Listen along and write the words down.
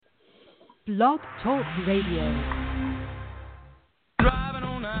Blog Talk Radio. Driving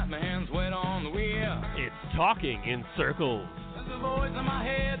all night, my hands wet on the wheel. It's Talking in Circles. There's a voice in my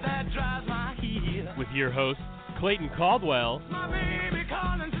head that drives my heel. With your hosts, Clayton Caldwell. My baby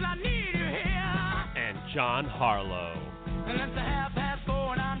calling till I need you here. And John Harlow. And it's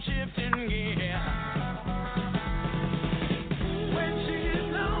 4:30 and I'm shifting gear. When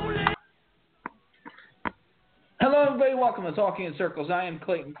she's lonely. Hello, everybody. Welcome to Talking in Circles. I am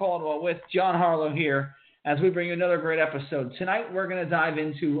Clayton Caldwell with John Harlow here as we bring you another great episode. Tonight, we're going to dive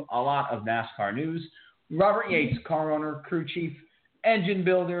into a lot of NASCAR news. Robert Yates, car owner, crew chief, engine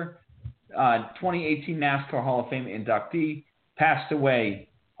builder, 2018 NASCAR Hall of Fame inductee, passed away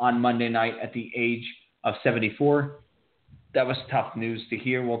on Monday night at the age of 74. That was tough news to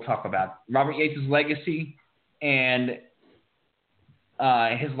hear. We'll talk about Robert Yates' legacy and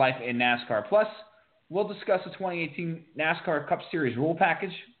his life in NASCAR. Plus, we'll discuss the 2018 NASCAR Cup Series rule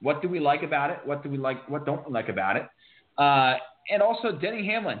package. What do we like about it? What do we like? What don't we like about it? And also Denny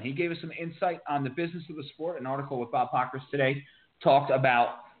Hamlin. He gave us some insight on the business of the sport. An article with Bob Pockris today talked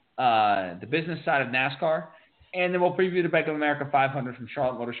about the business side of NASCAR. And then we'll preview the Bank of America 500 from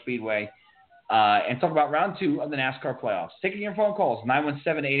Charlotte Motor Speedway and talk about round 2 of the NASCAR playoffs. Taking your phone calls,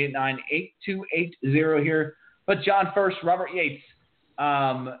 917-889-8280 here. But John, first, Robert Yates.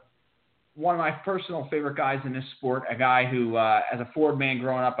 One of my personal favorite guys in this sport, a guy who, as a Ford man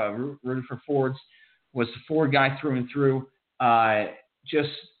growing up, I rooted for Fords, was the Ford guy through and through. Won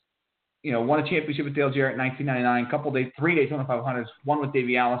a championship with Dale Jarrett in 1999, 3 Daytona 500s, 1 with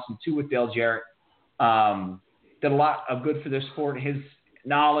Davey Allison, 2 with Dale Jarrett. Did a lot of good for this sport. His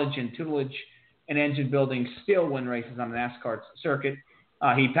knowledge and tutelage and engine building still win races on the NASCAR circuit.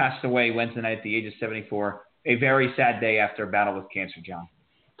 He passed away Wednesday night at the age of 74. A very sad day after a battle with cancer, John.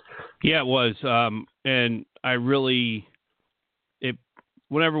 Yeah, it was. And I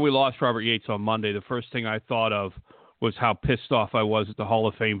whenever we lost Robert Yates on Monday, the first thing I thought of was how pissed off I was at the Hall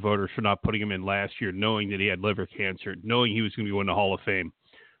of Fame voters for not putting him in last year, knowing that he had liver cancer, knowing he was going to go in the Hall of Fame,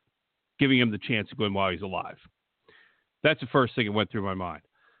 giving him the chance to go in while he's alive. That's the first thing that went through my mind.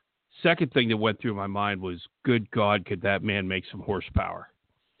 Second thing that went through my mind was, good God, could that man make some horsepower?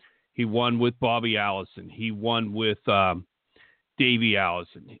 He won with Bobby Allison. He won with Davey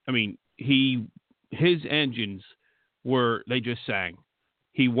Allison. I mean, his engines they just sang.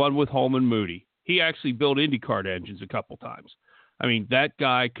 He won with Holman Moody. He actually built IndyCar engines a couple times. I mean, that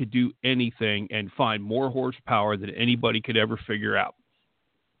guy could do anything and find more horsepower than anybody could ever figure out.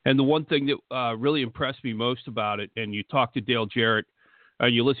 And the one thing that really impressed me most about it, and you talk to Dale Jarrett,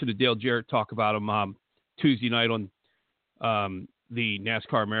 you listen to Dale Jarrett talk about him Tuesday night on the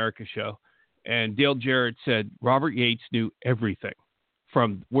NASCAR America show, and Dale Jarrett said Robert Yates knew everything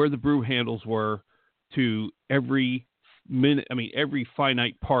from where the brew handles were to every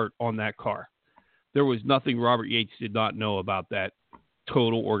finite part on that car. There was nothing Robert Yates did not know about that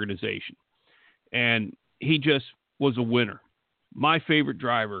total organization. And he just was a winner. My favorite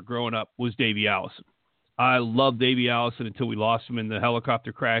driver growing up was Davey Allison. I loved Davey Allison until we lost him in the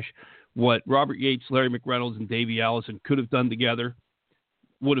helicopter crash. What Robert Yates, Larry McReynolds, and Davey Allison could have done together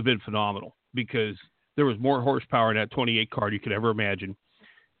would have been phenomenal, because there was more horsepower in that 28 car than you could ever imagine.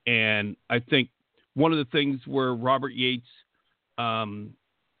 And I think one of the things where Robert Yates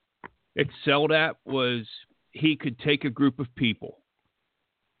excelled at was he could take a group of people,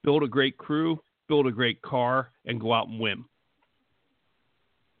 build a great crew, build a great car, and go out and win.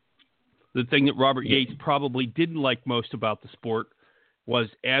 The thing that Robert Yates probably didn't like most about the sport was,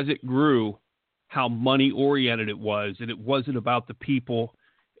 as it grew, how money-oriented it was. And it wasn't about the people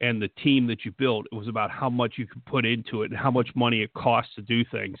and the team that you built. It was about how much you could put into it and how much money it costs to do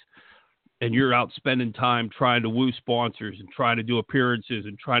things. And you're out spending time trying to woo sponsors and trying to do appearances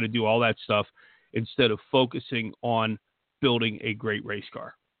and trying to do all that stuff instead of focusing on building a great race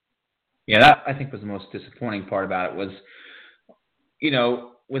car. Yeah, that I think was the most disappointing part about it was,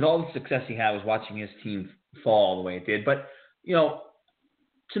 with all the success he had, was watching his team fall the way it did. But,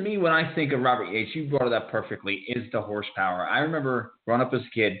 to me, when I think of Robert Yates, you brought it up perfectly, is the horsepower. I remember growing up as a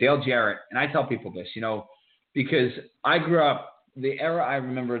kid, Dale Jarrett, and I tell people this, because I grew up, the era I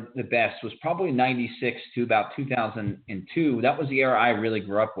remember the best was probably 96 to about 2002. That was the era I really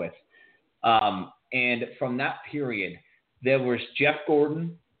grew up with. And from that period, there was Jeff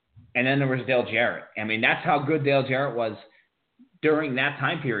Gordon, and then there was Dale Jarrett. I mean, that's how good Dale Jarrett was during that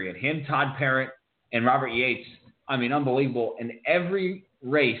time period. Him, Todd Parrott, and Robert Yates, I mean, unbelievable. And every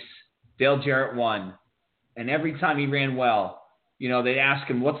race Dale Jarrett won, and every time he ran well, they'd ask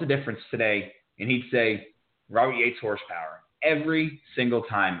him, what's the difference today? And he'd say, Robert Yates horsepower. Every single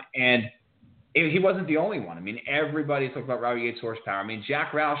time. And he wasn't the only one. I mean, everybody talked about Robert Yates horsepower. I mean,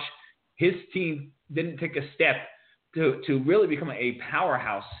 Jack Roush his team didn't take a step to really become a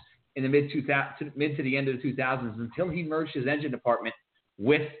powerhouse in the mid to the end of the 2000s until he merged his engine department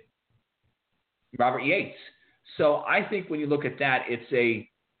with Robert Yates. So I think when you look at that, it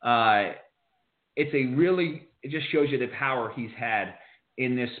just shows you the power he's had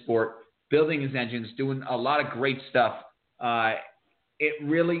in this sport, building his engines, doing a lot of great stuff. It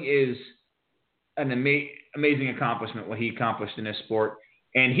really is an amazing accomplishment what he accomplished in this sport.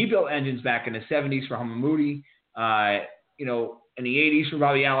 And he built engines back in the 70s for Moody, in the 80s for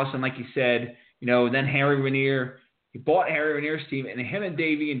Bobby Allison, like you said, then Harry Ranier. He bought Harry Ranier's team, and him and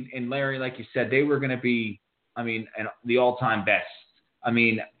Davey and Larry, like you said, they were going to be, the all-time best.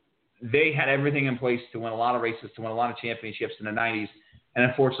 They had everything in place to win a lot of races, to win a lot of championships in the 90s, and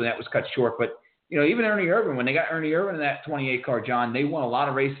unfortunately that was cut short. But, even Ernie Irvan, when they got Ernie Irvan in that 28 car, John, they won a lot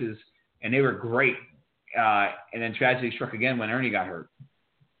of races, and they were great. And then tragedy struck again when Ernie got hurt.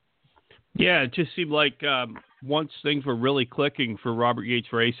 Yeah, it just seemed like once things were really clicking for Robert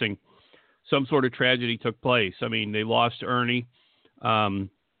Yates Racing, some sort of tragedy took place. They lost Ernie. They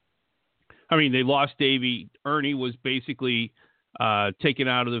lost Davey. Ernie was basically taken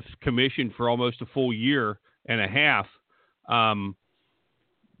out of the commission for almost a full year and a half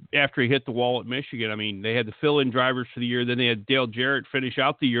after he hit the wall at Michigan. They had the fill-in drivers for the year. Then they had Dale Jarrett finish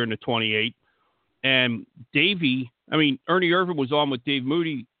out the year in the 28. And Davey, Ernie Irvan was on with Dave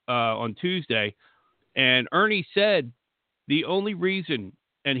Moody on Tuesday, and Ernie said the only reason,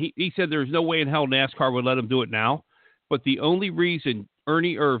 and he said there's no way in hell NASCAR would let him do it now, but the only reason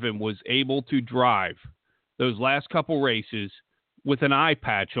Ernie Irvan was able to drive those last couple races with an eye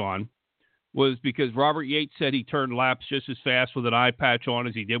patch on was because Robert Yates said he turned laps just as fast with an eye patch on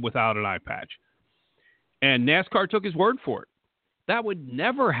as he did without an eye patch. And NASCAR took his word for it. That would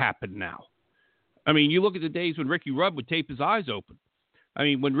never happen now. You look at the days when Ricky Rudd would tape his eyes open.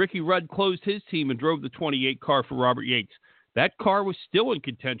 When Ricky Rudd closed his team and drove the 28 car for Robert Yates, that car was still in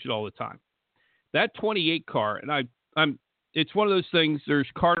contention all the time. That 28 car, and it's one of those things, there's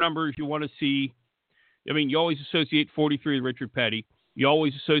car numbers you want to see. You always associate 43 with Richard Petty. You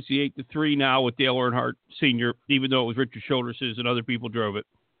always associate the 3 now with Dale Earnhardt Sr., even though it was Richard Childress's and other people drove it.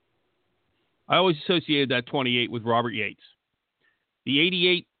 I always associated that 28 with Robert Yates. The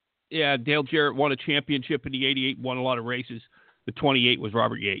 88, yeah, Dale Jarrett won a championship in the 88, won a lot of races. The 28 was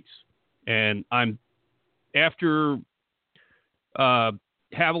Robert Yates. And after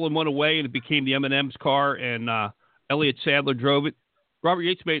Haviland went away and it became the M&M's car and Elliott Sadler drove it, Robert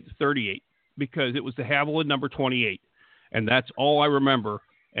Yates made it to 38 because it was the Haviland number 28. And that's all I remember.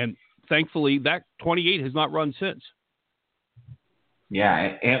 And thankfully, that 28 has not run since.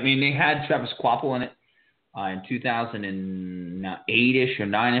 Yeah, they had Travis Quapple in it in 2008-ish or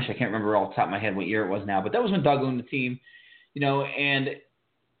 9-ish. I can't remember off the top of my head what year it was now. But that was when Doug owned the team. And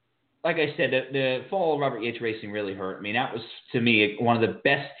like I said, the fall of Robert Yates Racing really hurt. That was, to me, one of the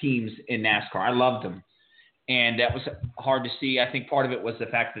best teams in NASCAR. I loved them. And that was hard to see. I think part of it was the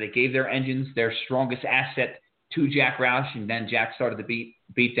fact that they gave their engines, their strongest asset, to Jack Roush, and then Jack started to beat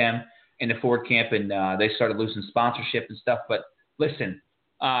them in the Ford camp, and they started losing sponsorship and stuff. But listen,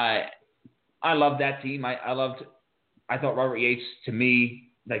 I loved that team. I thought Robert Yates, to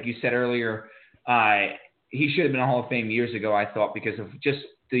me, like you said earlier, he should have been in the Hall of Fame years ago, I thought, because of just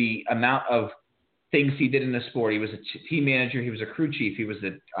the amount of things he did in the sport. He was a team manager. He was a crew chief. He was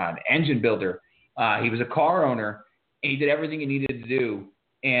an engine builder. He was a car owner, and he did everything he needed to do.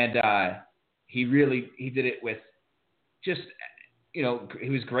 And he did it with just, he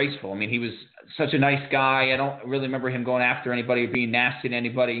was graceful. He was such a nice guy. I don't really remember him going after anybody or being nasty to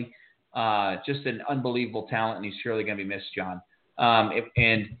anybody. Just an unbelievable talent, and he's surely going to be missed, John. I'm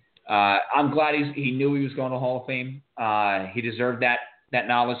glad he knew he was going to the Hall of Fame. He deserved that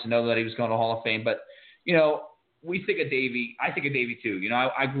knowledge to know that he was going to the Hall of Fame. But, we think of Davey. I think of Davey too.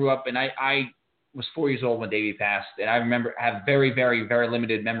 I grew up and I was 4 years old when Davey passed, and I have very, very, very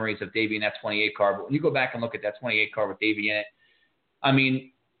limited memories of Davey in that 28 car. But when you go back and look at that 28 car with Davey in it,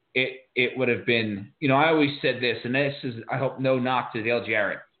 it would have been, I always said this, and this is, I hope, no knock to Dale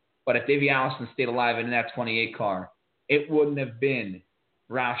Jarrett, but if Davey Allison stayed alive in that 28 car, it wouldn't have been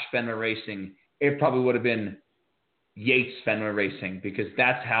Roush Fenway Racing. It probably would have been Yates Fenway Racing, because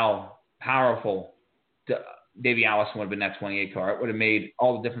that's how powerful Davey Allison would have been in that 28 car. It would have made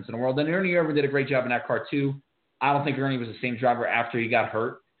all the difference in the world. And Ernie Irvan did a great job in that car too. I don't think Ernie was the same driver after he got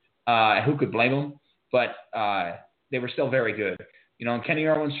hurt. Who could blame him? But they were still very good. And Kenny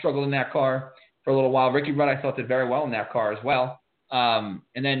Irwin struggled in that car for a little while. Ricky Rudd, I thought, did very well in that car as well. And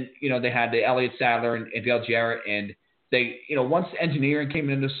then, they had the Elliott Sadler and Dale Jarrett. And they, once engineering came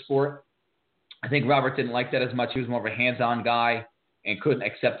into the sport, I think Robert didn't like that as much. He was more of a hands-on guy. and couldn't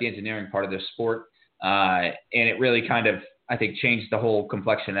accept the engineering part of their sport. And it really kind of, I think, changed the whole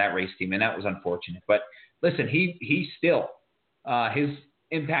complexion of that race team, and that was unfortunate. But listen, he still, his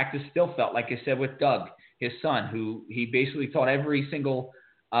impact is still felt, like I said, with Doug, his son, who he basically taught every single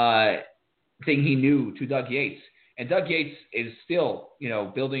thing he knew to Doug Yates. And Doug Yates is still,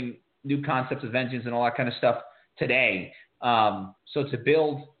 building new concepts of engines and all that kind of stuff today. So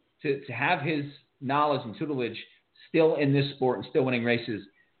to have his knowledge and tutelage still in this sport and still winning races,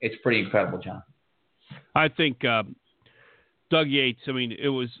 it's pretty incredible, John. I think Doug Yates, I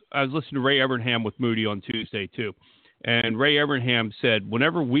was listening to Ray Evernham with Moody on Tuesday too. And Ray Evernham said,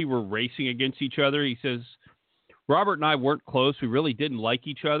 whenever we were racing against each other, he says, Robert and I weren't close. We really didn't like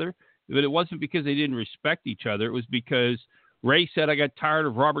each other, but it wasn't because they didn't respect each other. It was because Ray said, I got tired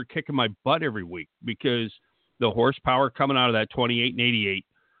of Robert kicking my butt every week because the horsepower coming out of that 28 and 88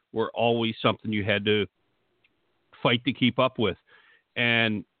 were always something you had to fight to keep up with.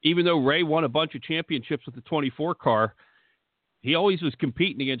 And even though Ray won a bunch of championships with the 24 car, he always was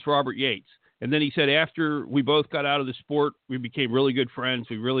competing against Robert Yates. And then he said after we both got out of the sport, we became really good friends.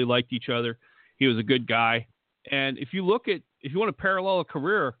 We really liked each other. He was a good guy. And if you want to parallel a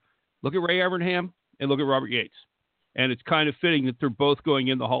career, look at Ray Evernham and look at Robert Yates. And it's kind of fitting that they're both going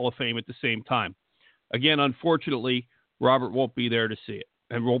in the Hall of Fame at the same time. Again, unfortunately, Robert won't be there to see it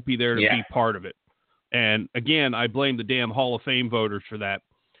and won't be there to be part of it. And again, I blame the damn Hall of Fame voters for that.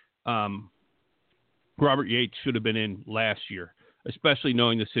 Robert Yates should have been in last year, especially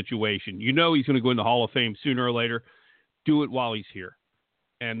knowing the situation. He's going to go in the Hall of Fame sooner or later. Do it while he's here.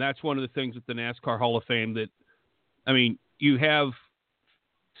 And that's one of the things with the NASCAR Hall of Fame that, you have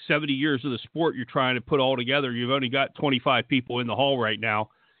 70 years of the sport you're trying to put all together. You've only got 25 people in the hall right now.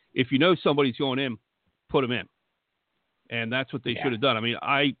 If you know somebody's going in, put them in. And that's what they should have done.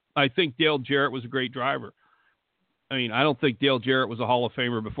 I think Dale Jarrett was a great driver. I don't think Dale Jarrett was a Hall of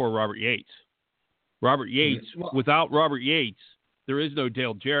Famer before Robert Yates. Robert Yates, without Robert Yates, there is no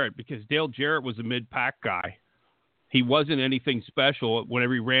Dale Jarrett because Dale Jarrett was a mid-pack guy. He wasn't anything special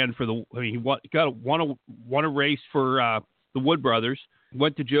whenever he ran for he won a race for the Wood Brothers,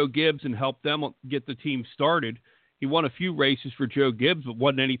 went to Joe Gibbs and helped them get the team started. He won a few races for Joe Gibbs, but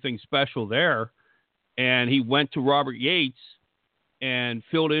wasn't anything special there. And he went to Robert Yates and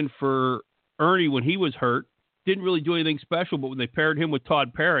filled in for Ernie when he was hurt. Didn't really do anything special, but when they paired him with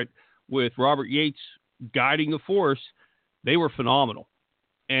Todd Parrott, with Robert Yates guiding the force, they were phenomenal.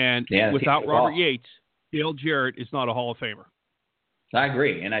 And without Robert Yates, Dale Jarrett is not a Hall of Famer. I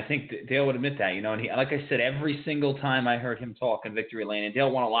agree, and I think Dale would admit that. And he, like I said, every single time I heard him talk in Victory Lane, and Dale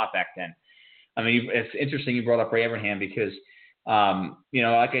won a lot back then. It's interesting you brought up Ray Evernham because,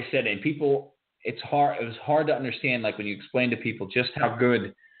 like I said, and people, it was hard to understand, like when you explain to people just how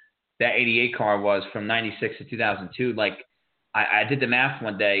good that 88 car was from 96 to 2002. Like I did the math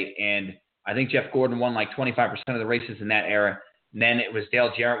one day, and I think Jeff Gordon won like 25% of the races in that era. And then it was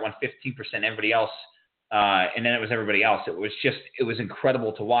Dale Jarrett won 15%, everybody else. And then it was everybody else. It was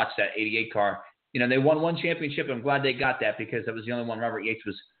incredible to watch that 88 car. They won one championship. And I'm glad they got that because that was the only one Robert Yates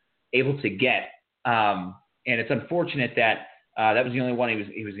was able to get. And it's unfortunate that that was the only one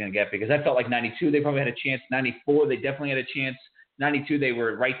he was going to get because I felt like 92, they probably had a chance. 94, they definitely had a chance. 92, they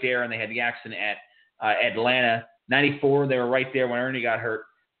were right there and they had the accident at Atlanta. 94, they were right there when Ernie got hurt.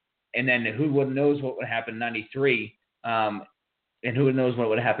 And then who knows what would happen in 93. And who knows what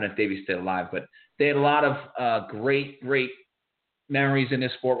would happen if Davey stayed alive. But they had a lot of great memories in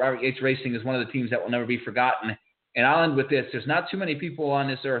this sport. Robert Yates Racing is one of the teams that will never be forgotten. And I'll end with this. There's not too many people on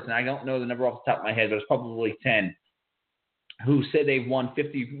this earth, and I don't know the number off the top of my head, but it's probably 10, who said they've won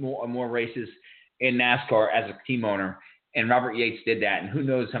 50 or more races in NASCAR as a team owner. And Robert Yates did that. And who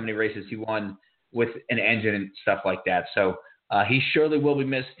knows how many races he won with an engine and stuff like that. So he surely will be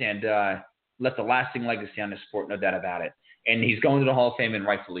missed and left a lasting legacy on this sport, no doubt about it. And he's going to the Hall of Fame, and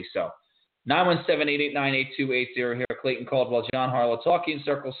rightfully so. 917-889-8280 here. Clayton Caldwell, John Harlow, talking in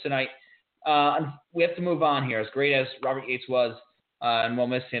circles tonight. We have to move on here. As great as Robert Yates was, and we'll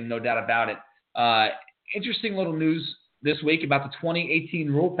miss him, no doubt about it. Interesting little news this week about the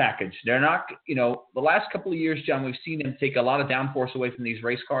 2018 rule package. They're not, the last couple of years, John, we've seen them take a lot of downforce away from these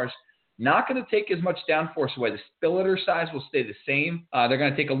race cars. Not going to take as much downforce away. The splitter size will stay the same. They're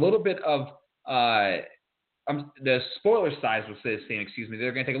going to take a little bit of the spoiler size will stay the same,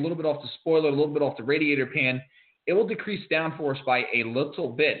 They're going to take a little bit off the spoiler, a little bit off the radiator pan. It will decrease downforce by a little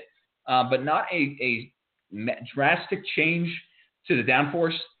bit, but not a drastic change to the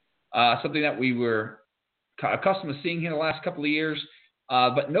downforce, something that we were accustomed to seeing here the last couple of years.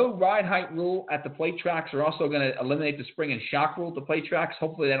 But no ride height rule at the plate tracks. They're also going to eliminate the spring and shock rule at the plate tracks.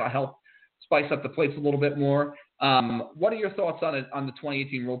 Hopefully that'll help spice up the plates a little bit more. What are your thoughts on it, on the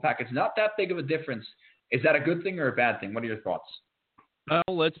 2018 rule package? Not that big of a difference. Is that a good thing or a bad thing? What are your thoughts? Well,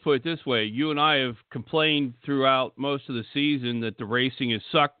 let's put it this way. You and I have complained throughout most of the season that the racing has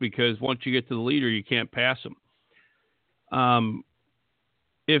sucked because once you get to the leader, you can't pass them.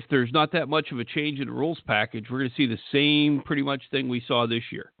 If there's not that much of a change in the rules package, we're going to see the same pretty much thing we saw this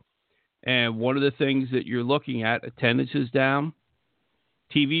year. And one of the things that you're looking at, attendance is down,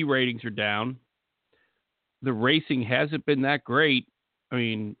 TV ratings are down. The racing hasn't been that great. I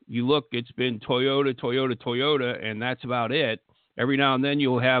mean, you look, it's been Toyota, and that's about it. Every now and then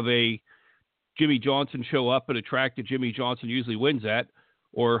you'll have a Jimmy Johnson show up at a track that Jimmy Johnson usually wins at,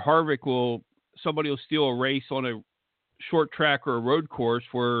 or somebody will steal a race on a short track or a road course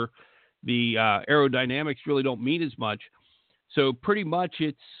where the aerodynamics really don't mean as much. So pretty much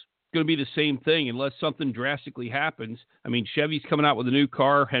it's going to be the same thing unless something drastically happens. I mean, Chevy's coming out with a new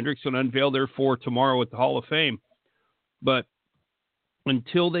car. Hendrick's going to unveil their 4 tomorrow at the Hall of Fame. But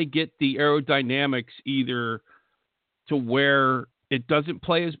until they get the aerodynamics either to where it doesn't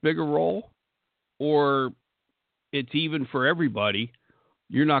play as big a role or it's even for everybody,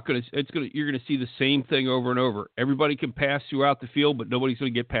 you're going to see the same thing over and over. Everybody can pass throughout the field, but nobody's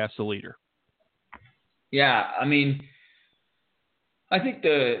going to get past the leader. Yeah, I mean, I think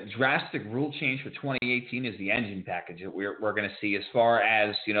the drastic rule change for 2018 is the engine package that we're going to see. As far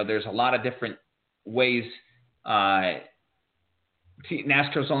as, there's a lot of different ways. NASCAR's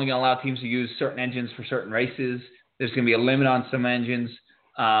only going to allow teams to use certain engines for certain races. There's going to be a limit on some engines.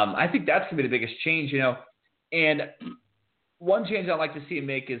 I think that's going to be the biggest change, And one change I'd like to see it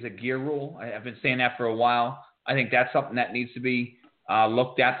make is a gear rule. I've been saying that for a while. I think that's something that needs to be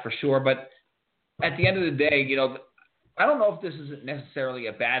looked at for sure. But at the end of the day, I don't know if this isn't necessarily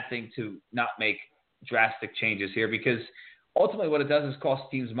a bad thing to not make drastic changes here, because ultimately what it does is cost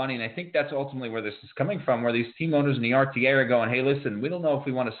teams money. And I think that's ultimately where this is coming from, where these team owners in the RTA are going, hey, listen, we don't know if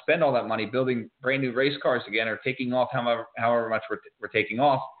we want to spend all that money building brand new race cars again or taking off however much we're taking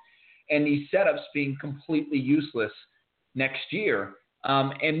off. And these setups being completely useless next year.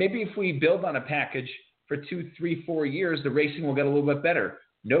 And maybe if we build on a package for 2, 3, 4 years, the racing will get a little bit better.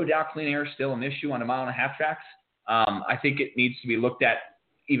 No doubt clean air is still an issue on 1.5 mile tracks. I think it needs to be looked at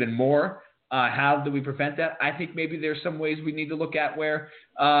even more. How do we prevent that? I think maybe there's some ways we need to look at where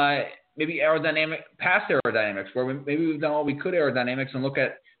maybe past aerodynamics, where maybe we've done all we could aerodynamics and look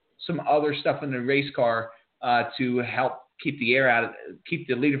at some other stuff in the race car to help keep the air out, keep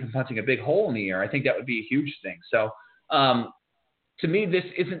the leader from punching a big hole in the air. I think that would be a huge thing. So to me, this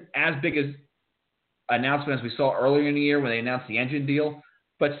isn't as big as announcement as we saw earlier in the year when they announced the engine deal.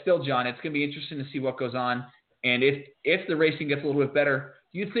 But still, John, it's going to be interesting to see what goes on. And if the racing gets a little bit better,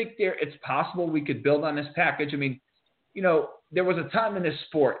 do you think it's possible we could build on this package? I mean, there was a time in this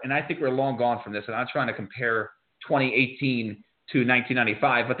sport, and I think we're long gone from this, and I'm not trying to compare 2018 to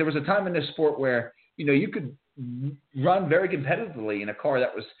 1995, but there was a time in this sport where, you could run very competitively in a car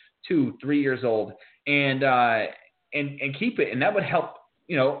that was 2, 3 years old and keep it. And that would help,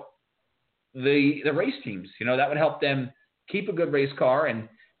 the race teams, that would help them keep a good race car. And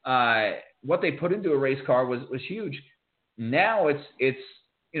what they put into a race car was huge. Now it's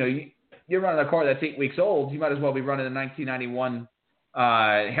you're running a car that's 8 weeks old. You might as well be running a 1991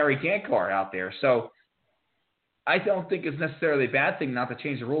 Harry Gant car out there. So I don't think it's necessarily a bad thing not to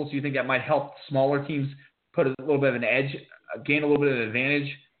change the rules. Do you think that might help smaller teams put a little bit of an edge, gain a little bit of an advantage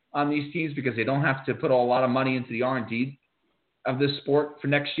on these teams because they don't have to put a lot of money into the R&D of this sport for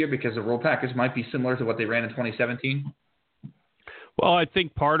next year because the rule package might be similar to what they ran in 2017? Well, I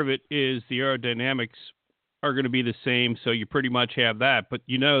think part of it is the aerodynamics are going to be the same, so you pretty much have that. But,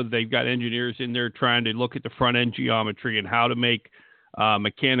 they've got engineers in there trying to look at the front-end geometry and how to make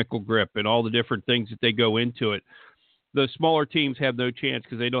mechanical grip and all the different things that they go into it. The smaller teams have no chance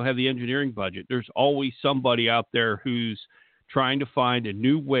because they don't have the engineering budget. There's always somebody out there who's trying to find a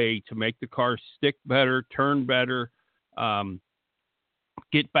new way to make the car stick better, turn better,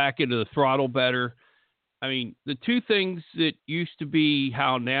 get back into the throttle better. I mean, the two things that used to be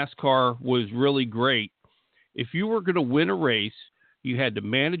how NASCAR was really great, if you were going to win a race, you had to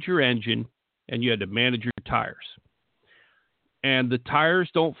manage your engine and you had to manage your tires. And the tires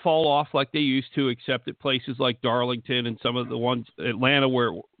don't fall off like they used to, except at places like Darlington and some of the ones, Atlanta,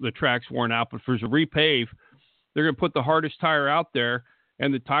 where the track's worn out. But if there's a repave, they're going to put the hardest tire out there,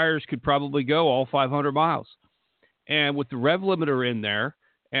 and the tires could probably go all 500 miles. And with the rev limiter in there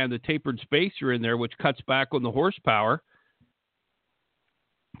and the tapered spacer in there, which cuts back on the horsepower,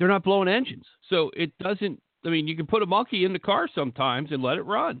 they're not blowing engines. So it doesn't, you can put a monkey in the car sometimes and let it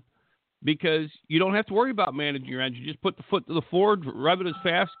run because you don't have to worry about managing your engine. Just put the foot to the floor, rev it as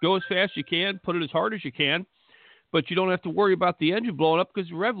fast, go as fast as you can, put it as hard as you can. but you don't have to worry about the engine blowing up because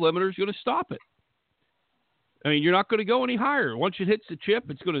the rev limiter is going to stop it. I mean, you're not going to go any higher. Once it hits the chip,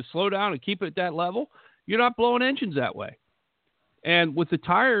 it's going to slow down and keep it at that level. You're not blowing engines that way. And with the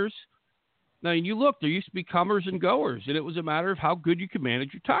tires, now you look, there used to be comers and goers, and it was a matter of how good you can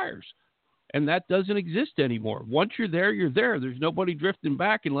manage your tires. And that doesn't exist anymore. Once you're there, you're there. There's nobody drifting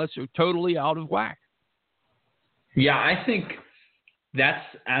back unless they're totally out of whack. Yeah, I think that's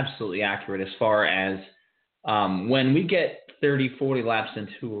absolutely accurate as far as when we get 30, 40 laps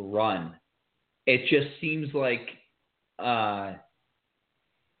into a run, it just seems like that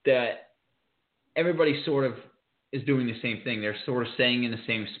everybody sort of is doing the same thing. They're sort of staying in the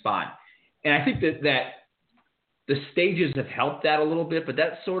same spot. And I think that the stages have helped that a little bit, but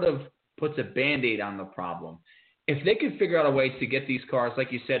that sort of puts a Band-Aid on the problem. If they could figure out a way to get these cars,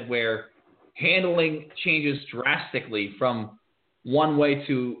 like you said, where handling changes drastically from one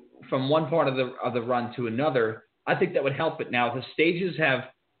part of the run to another, I think that would help it. Now, the stages have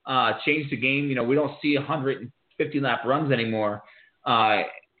changed the game. You know, we don't see 150-lap runs anymore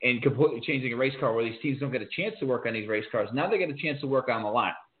and completely changing a race car where these teams don't get a chance to work on these race cars. Now they get a chance to work on them a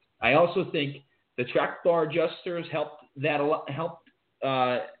lot. I also think the track bar adjusters helped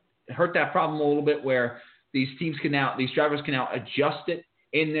hurt that problem a little bit, where these drivers can now adjust it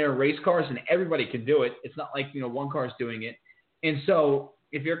in their race cars, and everybody can do it. It's not like, you know, one car is doing it. And so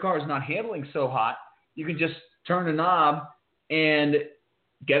if your car is not handling so hot, you can just turn the knob and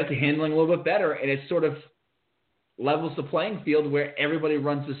get it to handling a little bit better, and it sort of levels the playing field where everybody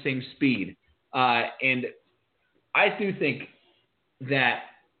runs the same speed. And I do think that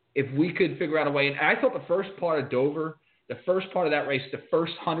if we could figure out a way, and I thought the first part of Dover, the first part of that race, the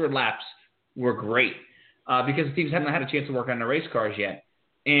first 100 laps were great because the teams haven't had a chance to work on their race cars yet.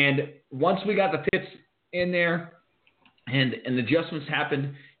 And once we got the pits in there and the adjustments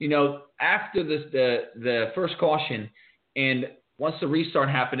happened, you know, after the first caution and once the restart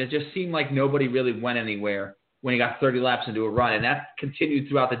happened, it just seemed like nobody really went anywhere when he got 30 laps into a run. And that continued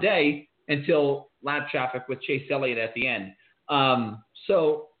throughout the day until lap traffic with Chase Elliott at the end.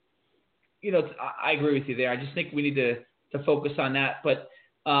 So, you know, I agree with you there. I just think we need to focus on that. But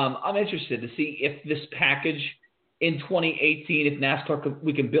I'm interested to see if this package in 2018, if NASCAR,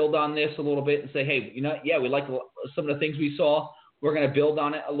 we can build on this a little bit and say, hey, you know, yeah, we like some of the things we saw. We're going to build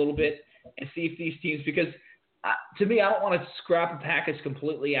on it a little bit and see if these teams, because to me, I don't want to scrap a package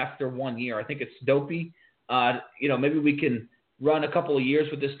completely after 1 year. I think it's dopey. You know, maybe we can run a couple of years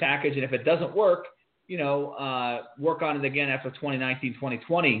with this package, and if it doesn't work, you know, work on it again after 2019,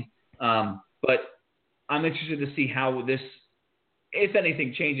 2020. But I'm interested to see how this, if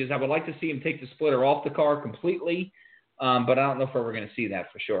anything, changes. I would like to see him take the splitter off the car completely, but I don't know if we're going to see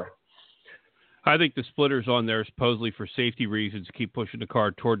that for sure. I think the splitter's on there supposedly for safety reasons to keep pushing the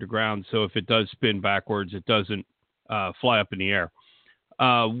car toward the ground, so if it does spin backwards, it doesn't fly up in the air.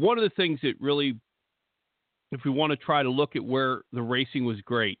 One of the things that really, if we want to try to look at where the racing was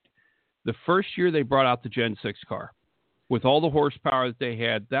great, the first year they brought out the Gen 6 car. With all the horsepower that they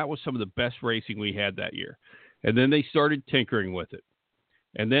had, that was some of the best racing we had that year. And then they started tinkering with it.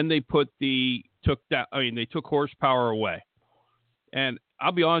 And then they took horsepower away. And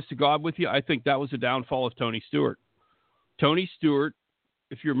I'll be honest to God with you, I think that was the downfall of Tony Stewart. Tony Stewart,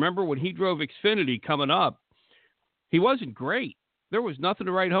 if you remember when he drove Xfinity coming up, he wasn't great. There was nothing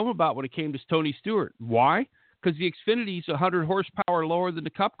to write home about when it came to Tony Stewart. Why? Because the Xfinity's 100 horsepower lower than the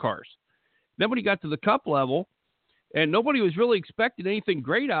Cup cars. Then when he got to the Cup level, and nobody was really expecting anything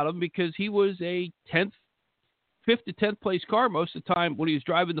great out of him because he was a 5th to 10th place car most of the time when he was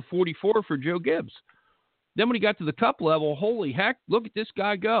driving the 44 for Joe Gibbs. Then when he got to the Cup level, holy heck, look at this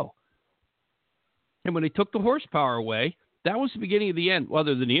guy go. And when they took the horsepower away, that was the beginning of the end,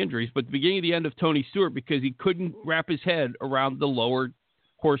 other than the injuries, but the beginning of the end of Tony Stewart because he couldn't wrap his head around the lower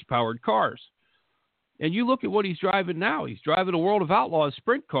horsepowered cars. And you look at what he's driving now. He's driving a World of Outlaws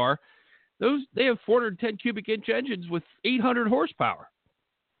sprint car. They have 410 cubic inch engines with 800 horsepower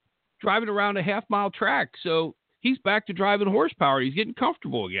driving around a half-mile track. So he's back to driving horsepower. He's getting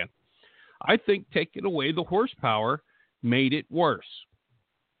comfortable again. I think taking away the horsepower made it worse.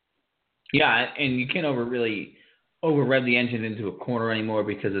 Yeah, and you can't really over-rev the engine into a corner anymore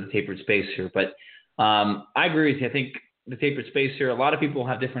because of the tapered spacer. But I agree with you. I think the tapered spacer, a lot of people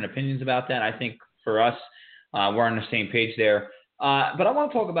have different opinions about that. I think for us, we're on the same page there. But I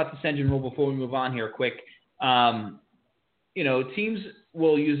want to talk about this engine rule before we move on here quick. You know, teams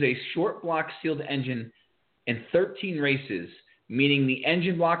will use a short block sealed engine in 13 races, meaning the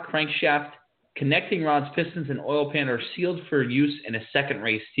engine block, crankshaft, connecting rods, pistons, and oil pan are sealed for use in a second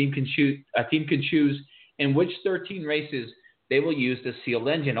race. A team can choose in which 13 races they will use the sealed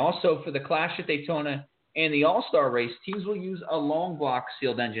engine. Also, for the Clash at Daytona In the All-Star race, teams will use a long block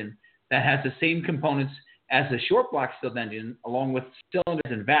sealed engine that has the same components as the short block sealed engine, along with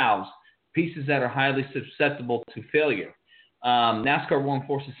cylinders and valves, pieces that are highly susceptible to failure. NASCAR will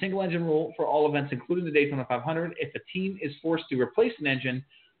enforce a single-engine rule for all events, including the Daytona 500. If a team is forced to replace an engine,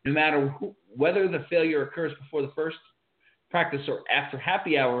 no matter whether the failure occurs before the first practice or after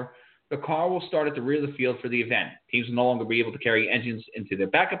happy hour, the car will start at the rear of the field for the event. Teams will no longer be able to carry engines into their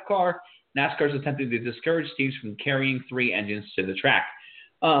backup car. NASCAR is attempting to discourage teams from carrying 3 engines to the track.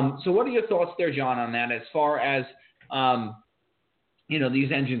 So what are your thoughts there, John, on that as far as,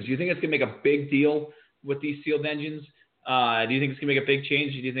 these engines? Do you think it's going to make a big deal with these sealed engines? Do you think it's going to make a big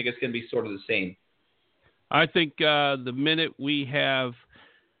change, or do you think it's going to be sort of the same? I think the minute we have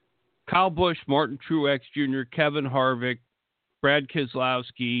Kyle Busch, Martin Truex Jr., Kevin Harvick, Brad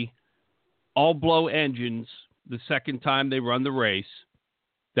Keselowski all blow engines the second time they run the race,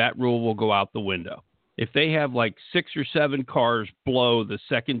 that rule will go out the window. If they have like 6 or 7 cars blow the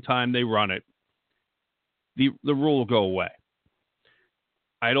second time they run it, the rule will go away.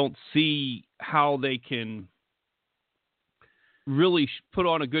 I don't see how they can really put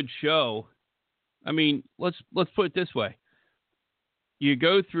on a good show. I mean, let's put it this way. You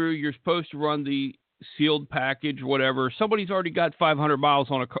go through, you're supposed to run the sealed package, whatever. Somebody's already got 500 miles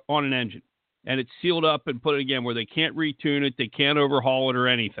on an engine, and it's sealed up and put it again where they can't retune it, they can't overhaul it or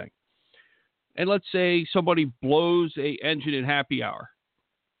anything. And let's say somebody blows a engine in happy hour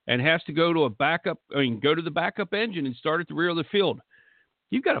and has to go to go to the backup engine and start at the rear of the field.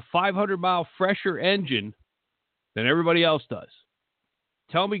 You've got a 500-mile fresher engine than everybody else does.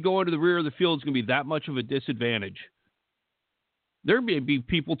 Tell me going to the rear of the field is going to be that much of a disadvantage. There may be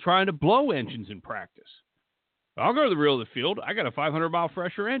people trying to blow engines in practice. I'll go to the rear of the field. I got a 500-mile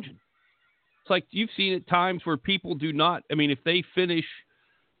fresher engine. It's like you've seen at times where people do not. I mean, if they finish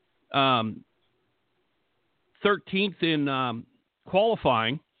 13th in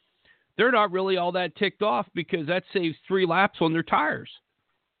qualifying, they're not really all that ticked off because that saves 3 laps on their tires.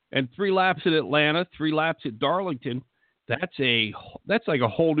 And 3 laps at Atlanta, 3 laps at Darlington, that's like a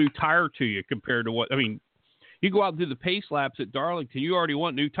whole new tire to you compared to what, I mean, you go out and do the pace laps at Darlington, you already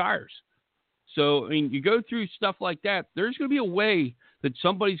want new tires. So, I mean, you go through stuff like that, there's going to be a way that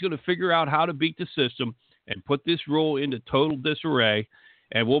somebody's going to figure out how to beat the system and put this rule into total disarray.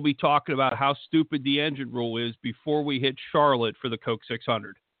 And we'll be talking about how stupid the engine rule is before we hit Charlotte for the Coke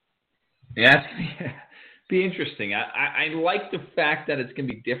 600. Yeah, it's going to be interesting. I like the fact that it's going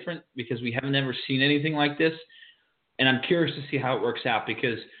to be different because we haven't ever seen anything like this. And I'm curious to see how it works out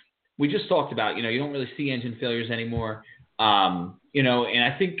because we just talked about, you don't really see engine failures anymore. And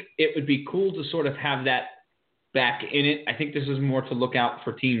I think it would be cool to sort of have that back in it. I think this is more to look out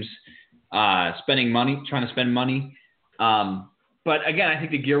for teams spending money, trying to spend money. But again, I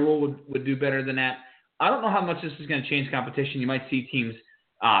think the gear rule would do better than that. I don't know how much this is going to change competition. You might see teams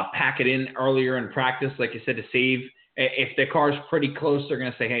pack it in earlier in practice, like you said, to save. If the car's pretty close, they're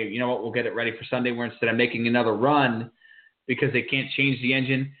going to say, hey, you know what, we'll get it ready for Sunday, where instead of making another run because they can't change the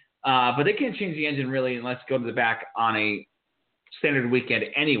engine. But they can't change the engine really unless go to the back on a standard weekend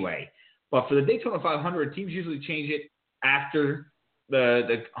anyway. But for the Daytona 500, teams usually change it after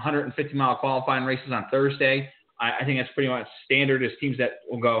the 150-mile qualifying races on Thursday. I think that's pretty much standard as teams that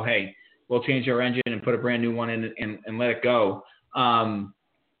will go, hey, we'll change our engine and put a brand new one in and let it go,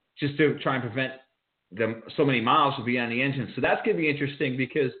 just to try and prevent so many miles from being on the engine. So that's going to be interesting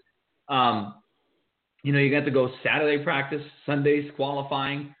because, you got to go Saturday practice, Sunday's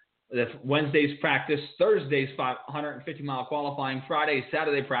qualifying, Wednesday's practice, Thursday's 150-mile qualifying, Friday,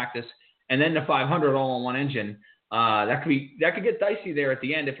 Saturday practice, and then the 500 all on one engine. That could get dicey there at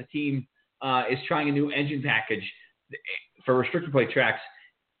the end if a team is trying a new engine package for restrictor plate tracks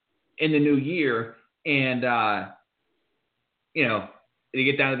in the new year, and you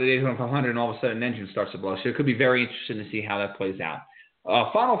get down to the Daytona 500 and all of a sudden an engine starts to blow. So it could be very interesting to see how that plays out.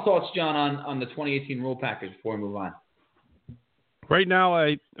 Final thoughts, John, on the 2018 rule package before we move on. Right now,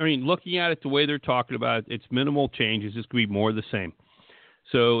 I mean, looking at it the way they're talking about it, it's minimal changes. It's going to be more of the same.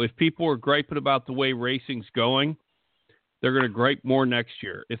 So if people are griping about the way racing's going, they're going to gripe more next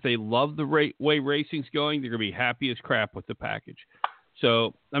year. If they love the way racing's going, they're going to be happy as crap with the package.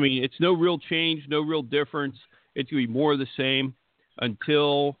 So, I mean, it's no real change, no real difference. It's going to be more of the same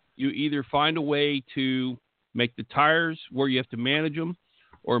until you either find a way to make the tires where you have to manage them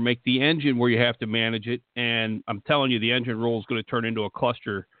or make the engine where you have to manage it. And I'm telling you, the engine rule is going to turn into a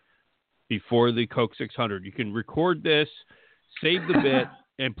cluster before the Coke 600. You can record this, save the bit,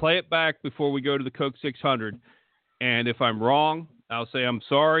 and play it back before we go to the Coke 600. And if I'm wrong, I'll say I'm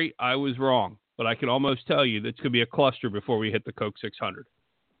sorry, I was wrong. But I can almost tell you that it's going to be a cluster before we hit the Coke 600.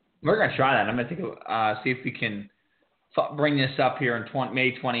 We're going to try that. I'm going to see if we can bring this up here in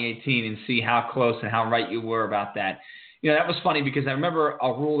May 2018 and see how close and how right you were about that. That was funny because I remember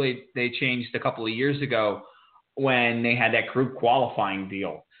a rule they changed a couple of years ago when they had that group qualifying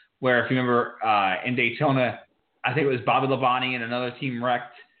deal, where if you remember in Daytona, I think it was Bobby Labonte and another team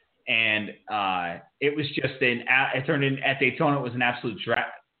wrecked, and it was just it turned in at Daytona, it was an absolute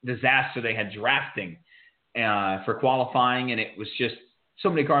disaster. They had drafting for qualifying, and it was just so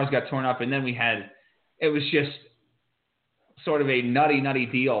many cars got torn up, and then it was just sort of a nutty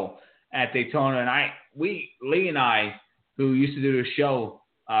deal at Daytona, and Lee and I, who used to do the show,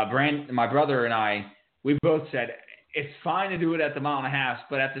 my brother and I, we both said it's fine to do it at the mile and a half,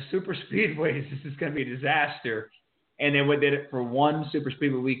 but at the super speedways, this is going to be a disaster. And then we did it for one super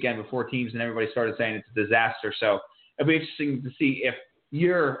speedway weekend before teams, and everybody started saying it's a disaster. So it'll be interesting to see if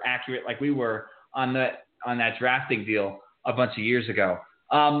you're accurate, like we were on that drafting deal a bunch of years ago.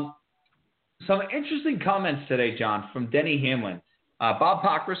 Some interesting comments today, John, from Denny Hamlin. Bob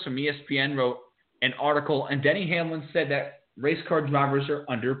Pockrass from ESPN wrote an article, and Denny Hamlin said that race car drivers are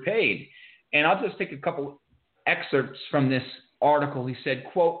underpaid. And I'll just take a couple excerpts from this article. He said,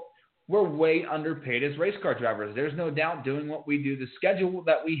 quote, "We're way underpaid as race car drivers. There's no doubt doing what we do, the schedule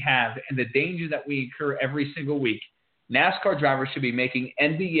that we have, and the danger that we incur every single week. NASCAR drivers should be making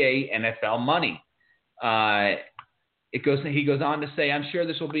NBA, NFL money." He goes on to say, "I'm sure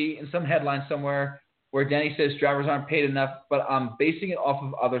this will be in some headline somewhere where Denny says drivers aren't paid enough, but I'm basing it off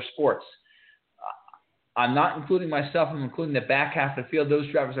of other sports. I'm not including myself. I'm including the back half of the field.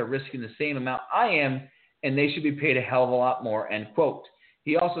 Those drivers are risking the same amount I am, and they should be paid a hell of a lot more," end quote.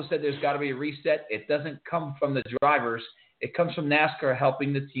 He also said there's got to be a reset. It doesn't come from the drivers. It comes from NASCAR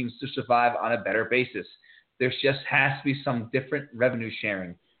helping the teams to survive on a better basis. There just has to be some different revenue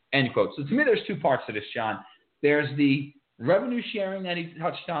sharing, end quote. So to me, there's two parts to this, John. There's the revenue sharing that he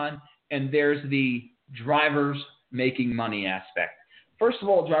touched on, and there's the drivers making money aspect. First of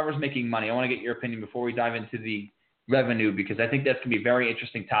all, drivers making money. I want to get your opinion before we dive into the revenue, because I think that's going to be a very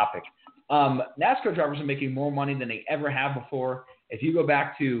interesting topic. NASCAR drivers are making more money than they ever have before. If you go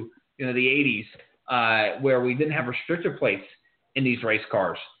back to the 80s, where we didn't have restrictor plates in these race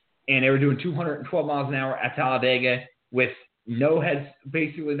cars, and they were doing 212 miles an hour at Talladega with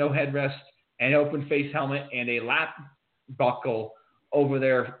basically no headrest, an open face helmet, and a lap buckle over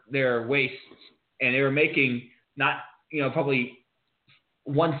their waists, and they were making probably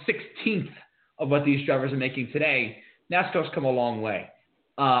 1/16 of what these drivers are making today. NASCAR's come a long way.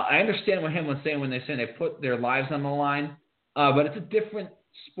 I understand what Hamlin's saying when they say they put their lives on the line, but it's a different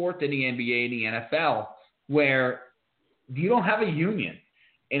sport than the NBA and the NFL, where you don't have a union.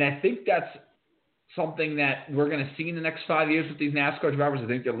 And I think that's something that we're going to see in the next 5 years with these NASCAR drivers. I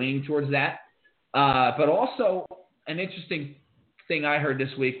think they're leaning towards that. But also, an interesting thing I heard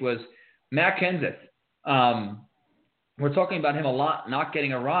this week was Matt Kenseth. We're talking about him a lot, not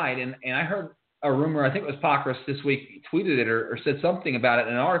getting a ride. And I heard a rumor, I think it was Pockrass this week, tweeted it or said something about it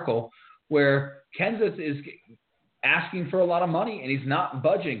in an article, where Kenseth is asking for a lot of money and he's not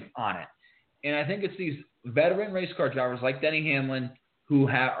budging on it. And I think it's these veteran race car drivers like Denny Hamlin who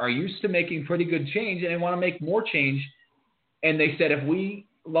are used to making pretty good change, and they want to make more change. And they said, if we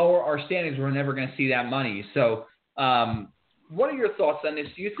lower our standings, we're never going to see that money. So what are your thoughts on this?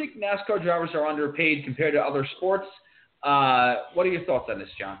 Do you think NASCAR drivers are underpaid compared to other sports? What are your thoughts on this,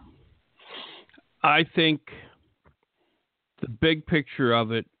 John? I think the big picture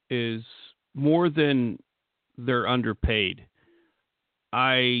of it is more than they're underpaid.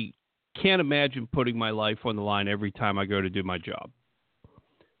 I can't imagine putting my life on the line every time I go to do my job.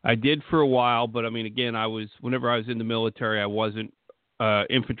 I did for a while, but again, whenever I was in the military, I wasn't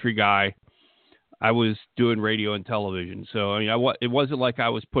infantry guy. I was doing radio and television. So, it wasn't like I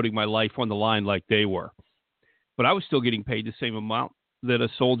was putting my life on the line like they were. But I was still getting paid the same amount that a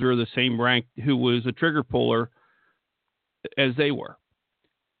soldier of the same rank who was a trigger puller as they were.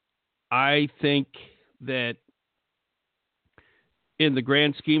 I think that in the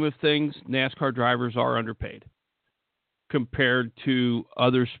grand scheme of things, NASCAR drivers are underpaid compared to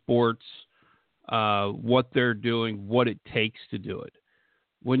other sports, what they're doing, what it takes to do it.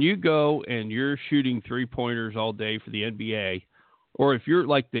 When you go and you're shooting three-pointers all day for the NBA, or if you're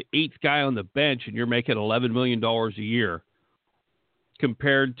like the eighth guy on the bench and you're making $11 million a year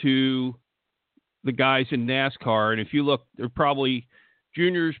compared to the guys in NASCAR, and if you look, they're probably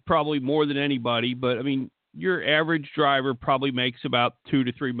juniors probably more than anybody, but your average driver probably makes about $2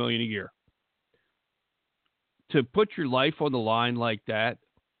 to $3 million a year. To put your life on the line like that,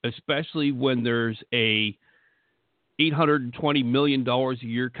 especially when there's a $820 million a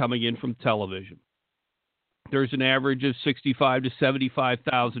year coming in from television, there's an average of 65 to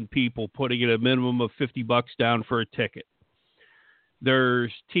 75,000 people putting in a minimum of $50 down for a ticket.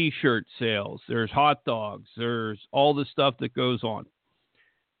 There's T-shirt sales. There's hot dogs. There's all the stuff that goes on.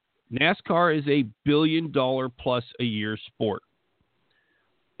 NASCAR is a $1 billion plus a year sport.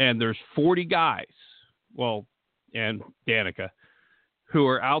 And there's 40 guys, well, and Danica, who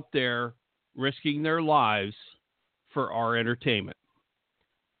are out there risking their lives for our entertainment.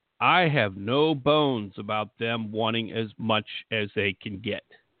 I have no bones about them wanting as much as they can get.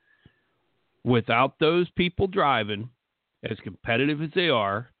 Without those people driving, as competitive as they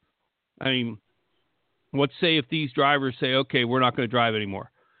are, I mean, let's say if these drivers say, okay, we're not going to drive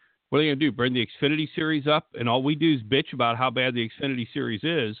anymore. What are they going to do? Bring the Xfinity Series up, and all we do is bitch about how bad the Xfinity Series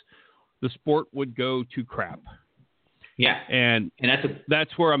is. The sport would go to crap. Yeah, and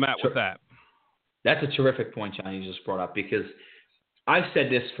that's where I'm at with that. That's a terrific point, John, you just brought up, because I've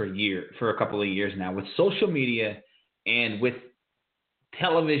said this for a couple of years now. With social media and with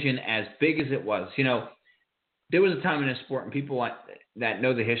television as big as it was, there was a time in the sport, and people that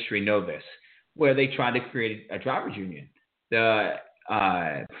know the history know this, where they tried to create a drivers union. The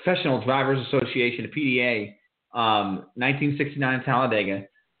Professional Drivers Association, the PDA, 1969 in Talladega.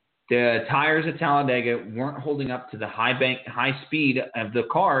 The tires at Talladega weren't holding up to the high speed of the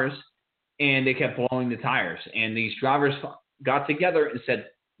cars, and they kept blowing the tires. And these drivers got together and said,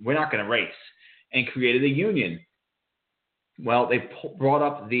 we're not going to race, and created a union. Well, they brought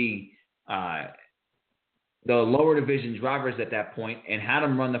up the lower division drivers at that point and had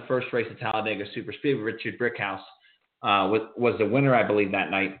them run the first race at Talladega Super Speedway. Richard Brickhouse was the winner, I believe,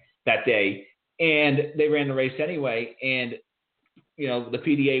 that day. And they ran the race anyway, and the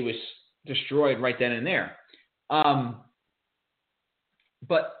PDA was destroyed right then and there.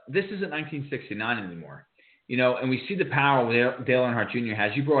 But this isn't 1969 anymore, and we see the power Dale Earnhardt Jr.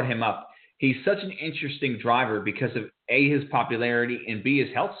 has. You brought him up. He's such an interesting driver because of A, his popularity, and B,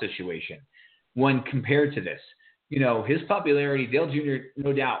 his health situation. When compared to this, his popularity, Dale Jr.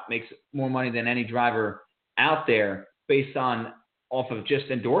 no doubt makes more money than any driver out there based off of just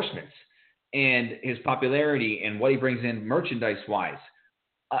endorsements and his popularity and what he brings in merchandise-wise.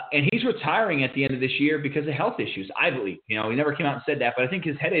 And he's retiring at the end of this year because of health issues, I believe. He never came out and said that, but I think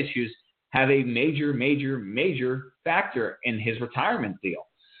his head issues have a major, major, major factor in his retirement deal.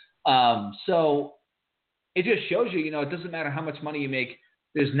 So it just shows you, it doesn't matter how much money you make.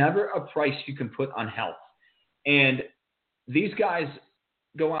 There's never a price you can put on health. And these guys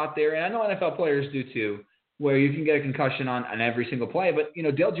go out there, and I know NFL players do too, where you can get a concussion on every single play. But,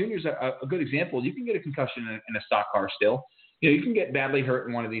 Dale Jr. is a good example. You can get a concussion in a stock car still. You can get badly hurt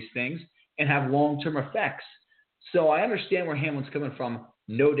in one of these things and have long-term effects. So I understand where Hamlin's coming from,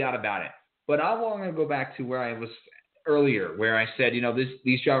 no doubt about it. But I want to go back to where I was earlier, where I said,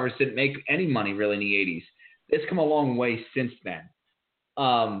 these drivers didn't make any money really in the 80s. It's come a long way since then.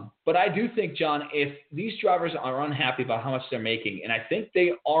 But I do think, John, if these drivers are unhappy about how much they're making, and I think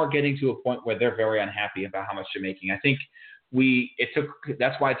they are getting to a point where they're very unhappy about how much they're making. I think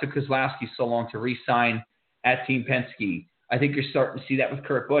that's why it took Keselowski so long to re-sign at Team Penske. I think you're starting to see that with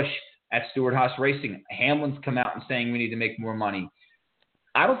Kurt Busch at Stewart-Haas Racing. Hamlin's come out and saying we need to make more money.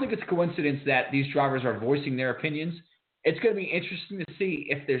 I don't think it's a coincidence that these drivers are voicing their opinions. It's going to be interesting to see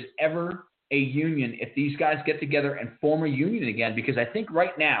if there's ever a union, if these guys get together and form a union again, because I think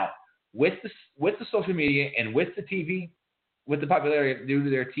right now, with the social media and with the TV, with the popularity due to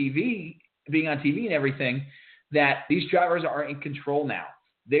their TV, being on TV and everything, that these drivers are in control now.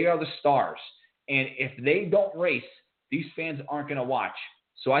 They are the stars. And if they don't race, these fans aren't going to watch.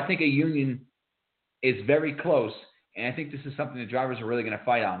 So I think a union is very close, and I think this is something the drivers are really going to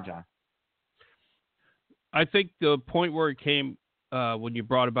fight on, John. I think the point where it came when you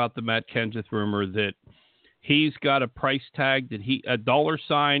brought about the Matt Kenseth rumor that he's got a price tag that a dollar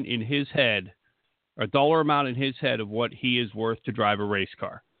sign in his head, a dollar amount in his head of what he is worth to drive a race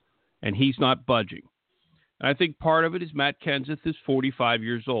car, and he's not budging. And I think part of it is Matt Kenseth is 45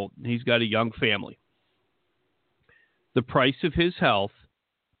 years old, and he's got a young family. The price of his health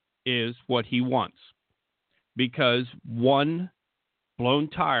is what he wants, because one blown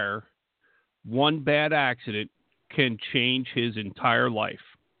tire, one bad accident can change his entire life.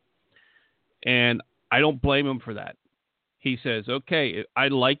 And I don't blame him for that. He says, okay,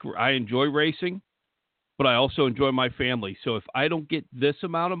 I enjoy racing, but I also enjoy my family. So if I don't get this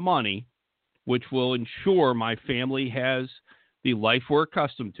amount of money, which will ensure my family has the life we're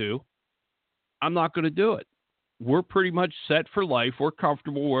accustomed to, I'm not going to do it. We're pretty much set for life. We're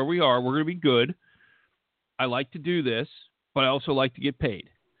comfortable where we are. We're going to be good. I like to do this, but I also like to get paid.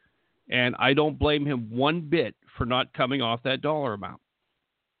 And I don't blame him one bit for not coming off that dollar amount.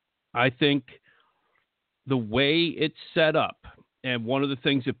 I think the way it's set up, and one of the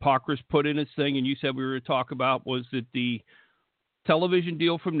things that Pockrass put in his thing, and you said we were going to talk about, was that the television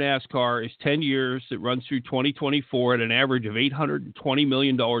deal from NASCAR is 10 years that runs through 2024 at an average of $820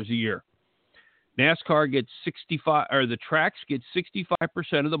 million a year. NASCAR gets 65, or the tracks get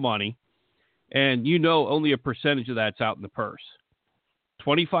 65% of the money, and only a percentage of that's out in the purse.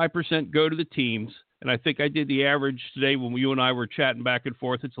 25% go to the teams, and I think I did the average today when you and I were chatting back and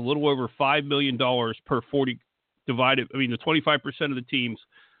forth. It's a little over $5 million per 40 divided. I mean, the 25% of the teams,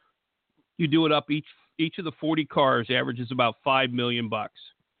 you do it up each of the 40 cars averages about $5 million.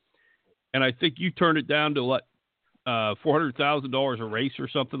 And I think you turned it down to $400,000 a race or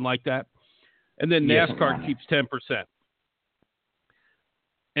something like that. And then NASCAR keeps 10%.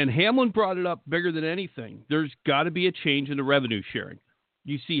 And Hamlin brought it up bigger than anything. There's got to be a change in the revenue sharing.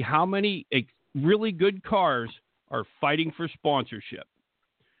 You see how many really good cars are fighting for sponsorship.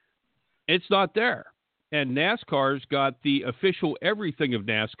 It's not there. And NASCAR's got the official everything of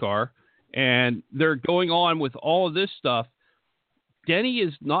NASCAR, and they're going on with all of this stuff. Denny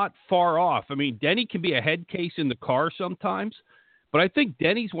is not far off. I mean, Denny can be a head case in the car sometimes, but I think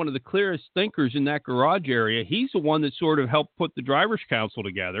Denny's one of the clearest thinkers in that garage area. He's the one that sort of helped put the Drivers' Council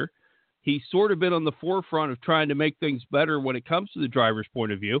together. He's sort of been on the forefront of trying to make things better when it comes to the driver's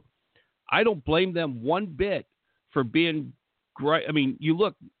point of view. I don't blame them one bit for being great. I mean, you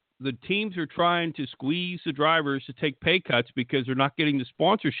look, the teams are trying to squeeze the drivers to take pay cuts because they're not getting the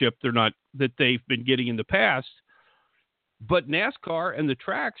sponsorship that they've been getting in the past. But NASCAR and the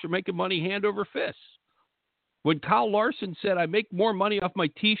tracks are making money hand over fist. When Kyle Larson said, I make more money off my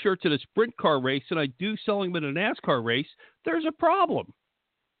T-shirts at a sprint car race than I do selling them at a NASCAR race, there's a problem.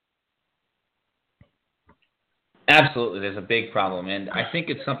 Absolutely, there's a big problem, and I think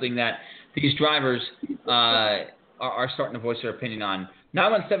it's something that these drivers are starting to voice their opinion on.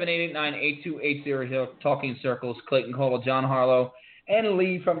 917-889-8280 here, Talking Circles, Clayton Cole, John Harlow, and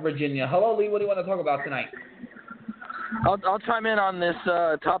Lee from Virginia. Hello, Lee. What do you want to talk about tonight? I'll chime in on this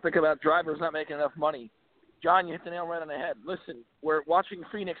topic about drivers not making enough money. John, you hit the nail right on the head. Listen, we're watching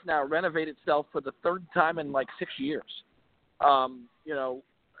Phoenix now renovate itself for the third time in like 6 years.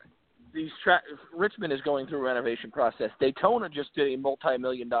 Richmond is going through a renovation process. Daytona just did a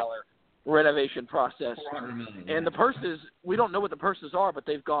multi-million-dollar renovation process. $400 million. And the purses, we don't know what the purses are, but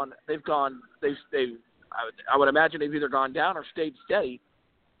I would imagine they've either gone down or stayed steady.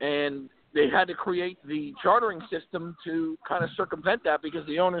 And they had to create the chartering system to kind of circumvent that because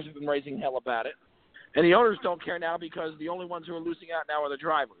the owners have been raising hell about it. And the owners don't care now because the only ones who are losing out now are the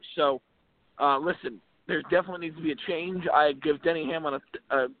drivers. So, listen, there definitely needs to be a change. I give Denny Hamlin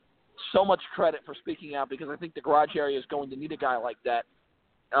so much credit for speaking out because I think the garage area is going to need a guy like that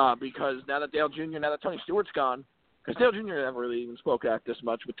because now that Dale Jr., now that Tony Stewart's gone, because Dale Jr. never really even spoke out this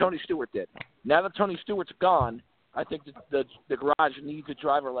much, but Tony Stewart did. Now that Tony Stewart's gone, I think that the garage needs a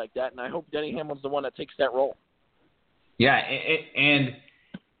driver like that, and I hope Denny Hamlin's the one that takes that role. Yeah, and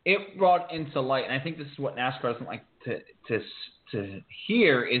it brought into light, and I think this is what NASCAR doesn't like to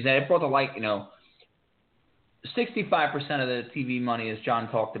hear, is that it brought to light, 65% of the TV money, as John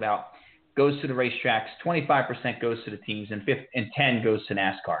talked about, goes to the racetracks, 25% goes to the teams, and 10 goes to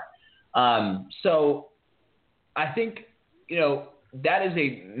NASCAR. So I think, that is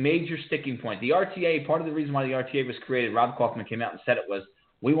a major sticking point. The RTA, part of the reason why the RTA was created, Rob Kaufman came out and said it was,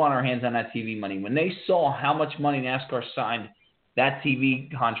 we want our hands on that TV money. When they saw how much money NASCAR signed that TV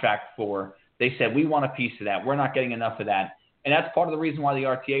contract for, they said, we want a piece of that. We're not getting enough of that. And that's part of the reason why the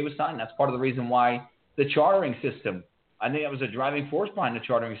RTA was signed. That's part of the reason why the chartering system, I think that was a driving force behind the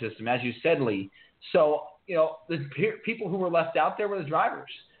chartering system, as you said, Lee. So, the people who were left out there were the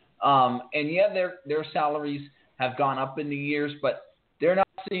drivers. And yeah, their salaries have gone up in the years, but they're not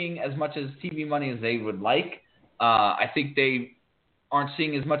seeing as much as TV money as they would like. I think they aren't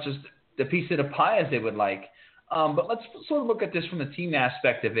seeing as much as the piece of the pie as they would like. But let's sort of look at this from the team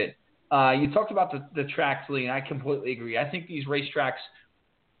aspect of it. You talked about the tracks, Lee, and I completely agree. I think these racetracks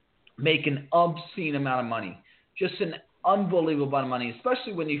make an obscene amount of money, just an unbelievable amount of money,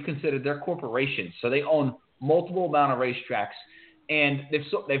 especially when you consider they're corporations. So they own multiple amount of racetracks, and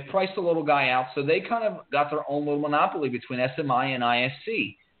they've priced the little guy out. So they kind of got their own little monopoly between SMI and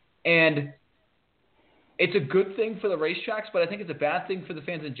ISC. And it's a good thing for the racetracks, but I think it's a bad thing for the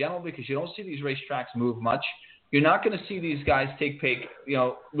fans in general because you don't see these racetracks move much. You're not going to see these guys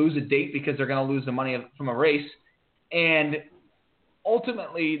lose a date because they're going to lose the money from a race. And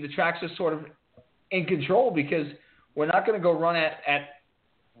ultimately, the tracks are sort of in control because we're not going to go run at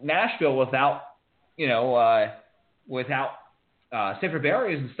Nashville without safer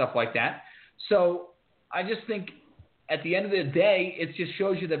barriers and stuff like that. So I just think at the end of the day, it just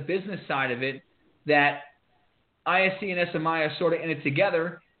shows you the business side of it, that ISC and SMI are sort of in it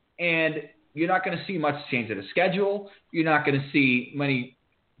together, and you're not going to see much change of the schedule. You're not going to see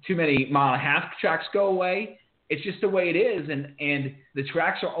too many mile-and-a-half tracks go away. It's just the way it is, and the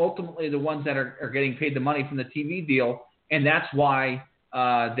tracks are ultimately the ones that are getting paid the money from the TV deal, and that's why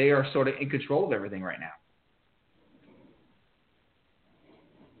they are sort of in control of everything right now.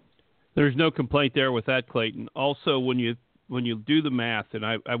 There's no complaint there with that, Clayton. Also, when you do the math, and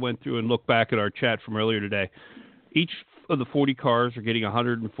I went through and looked back at our chat from earlier today, each of the 40 cars are getting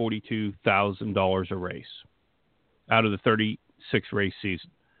 $142,000 a race out of the 36 race season.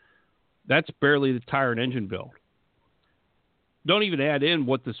 That's barely the tire and engine build. Don't even add in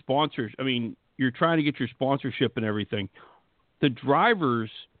what the sponsors. I mean, you're trying to get your sponsorship and everything. The drivers,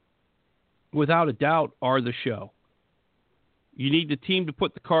 without a doubt, are the show. You need the team to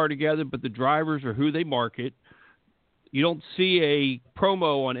put the car together, but the drivers are who they market. You don't see a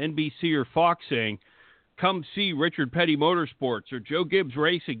promo on NBC or Fox saying, come see Richard Petty Motorsports or Joe Gibbs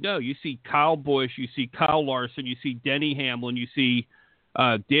Racing. No, you see Kyle Busch, you see Kyle Larson, you see Denny Hamlin, you see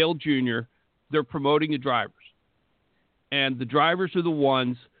Dale Jr. They're promoting the drivers. And the drivers are the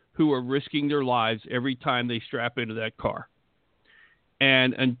ones who are risking their lives every time they strap into that car.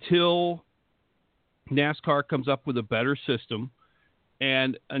 And until NASCAR comes up with a better system,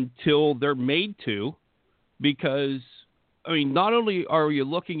 and until they're made to, because, I mean, not only are you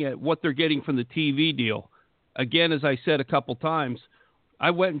looking at what they're getting from the TV deal, again, as I said a couple times,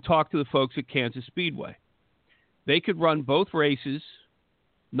 I went and talked to the folks at Kansas Speedway. They could run both races,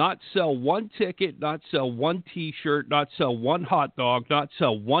 not sell one ticket, not sell one T-shirt, not sell one hot dog, not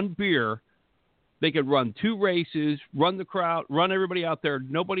sell one beer. They could run two races, run the crowd, run everybody out there,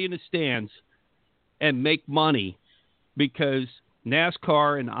 nobody in the stands, and make money because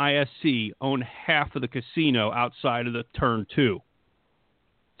NASCAR and ISC own half of the casino outside of the turn 2.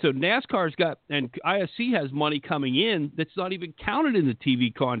 So NASCAR's got, and ISC has money coming in that's not even counted in the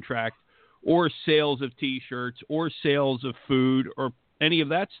TV contract or sales of T-shirts or sales of food or any of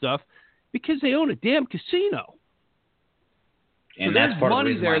that stuff because they own a damn casino. And so that's part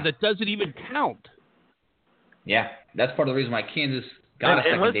money of the reason there why, that doesn't even count. Yeah, that's part of the reason why Kansas got a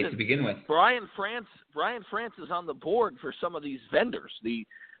second date to begin with. Brian France is on the board for some of these vendors, the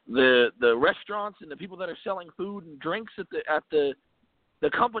restaurants and the people that are selling food and drinks at the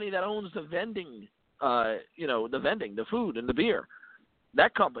company that owns the vending, the food and the beer.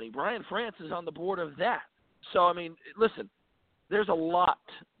 That company, Brian France, is on the board of that. So I mean, listen, there's a lot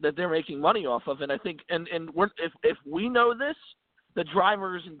that they're making money off of, and I think, if we know this, the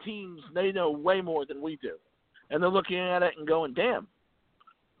drivers and teams, they know way more than we do, and they're looking at it and going, damn.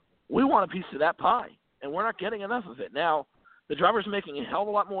 We want a piece of that pie, and we're not getting enough of it. Now, the drivers are making a hell of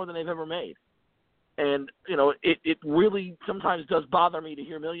a lot more than they've ever made. And, it really sometimes does bother me to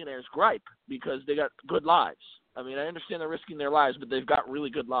hear millionaires gripe because they got good lives. I mean, I understand they're risking their lives, but they've got really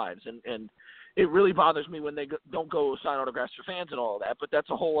good lives. And it really bothers me when they don't go sign autographs for fans and all of that, but that's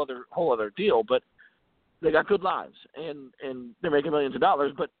a whole other deal. But they got good lives, and they're making millions of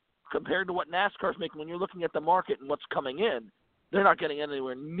dollars. But compared to what NASCAR's making, when you're looking at the market and what's coming in, they're not getting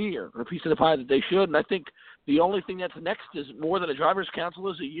anywhere near a piece of the pie that they should. And I think the only thing that's next is more than a driver's council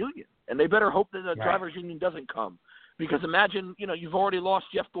is a union. And they better hope that the driver's union doesn't come. Because imagine, you've already lost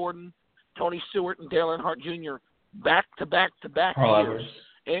Jeff Gordon, Tony Stewart, and Dale Earnhardt Jr. back to back years.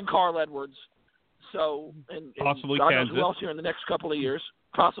 And Carl Edwards. So, and possibly God Kansas. knows who else here in the next couple of years.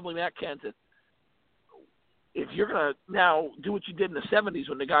 Possibly Matt Kenseth. If you're going to now do what you did in the 70s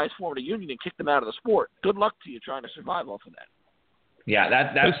when the guys formed a union and kicked them out of the sport, good luck to you trying to survive off of that. Yeah,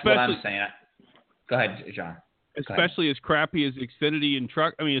 that's what I'm saying. Go ahead, John. Especially as crappy as Xfinity and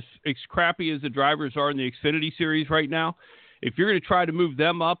truck. I mean, as crappy as the drivers are in the Xfinity series right now. If you're going to try to move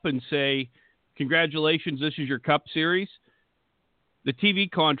them up and say, "Congratulations, this is your Cup Series," the TV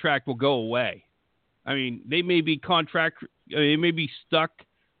contract will go away. I mean, they may be stuck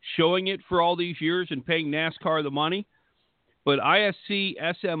showing it for all these years and paying NASCAR the money. But ISC,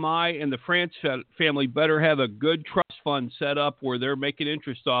 SMI, and the France family better have a good trust fund set up where they're making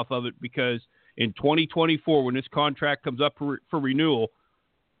interest off of it because in 2024, when this contract comes up for renewal,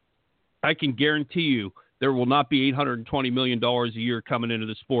 I can guarantee you there will not be $820 million a year coming into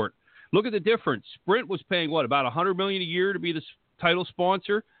the sport. Look at the difference. Sprint was paying, about $100 million a year to be the title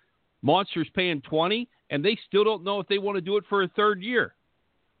sponsor. Monster's paying $20, and they still don't know if they want to do it for a third year.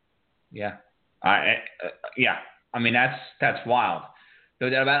 Yeah. I mean, that's wild. No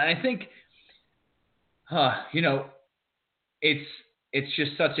doubt about it. I think, it's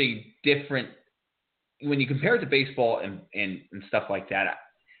just such a different – when you compare it to baseball and stuff like that,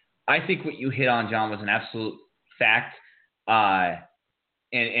 I think what you hit on, John, was an absolute fact.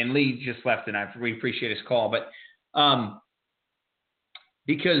 And Lee just left, and we appreciate his call. But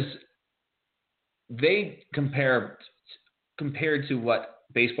Because they compared to what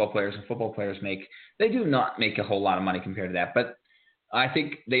baseball players and football players make, they do not make a whole lot of money compared to that. But I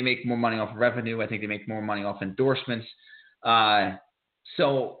think they make more money off of revenue. I think they make more money off endorsements.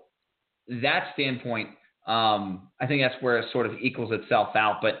 So that standpoint, I think that's where it sort of equals itself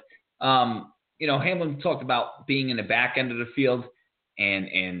out. But, Hamlin talked about being in the back end of the field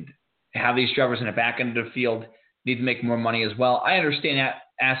and how these drivers in the back end of the field need to make more money as well. I understand that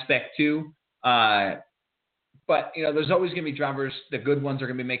aspect too. But, there's always going to be drivers. The good ones are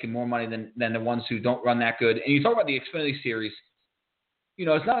going to be making more money than the ones who don't run that good. And you talk about the Xfinity Series,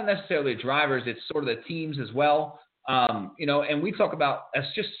 it's not necessarily the drivers. It's sort of the teams as well. And we talk about as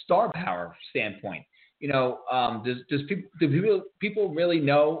just star power standpoint. Do people really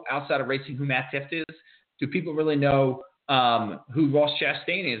know outside of racing who Matt Tifft is? Do people really know who Ross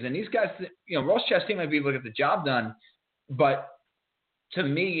Chastain is? And these guys, Ross Chastain might be able to get the job done, but to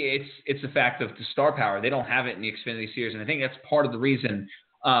me, it's the fact of the star power. They don't have it in the Xfinity Series, and I think that's part of the reason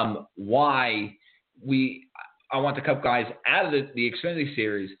why I want the Cup guys out of the Xfinity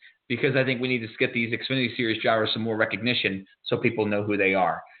Series, because I think we need to get these Xfinity Series drivers some more recognition so people know who they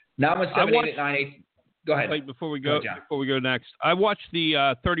are. Now I'm at 7-8-9-8. Go ahead. Wait, before we go next, I watched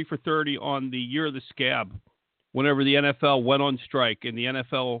the 30 for 30 on the year of the scab. Whenever the NFL went on strike, and the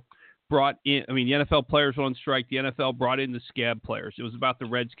NFL the NFL players went on strike, the NFL brought in the scab players. It was about the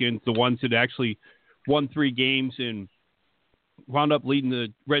Redskins, the ones that actually won 3 games and wound up leading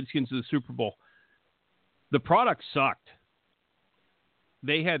the Redskins to the Super Bowl. The product sucked.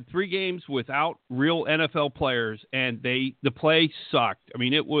 They had 3 games without real NFL players, and the play sucked. I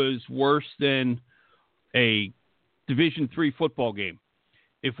mean, it was worse than a Division III football game.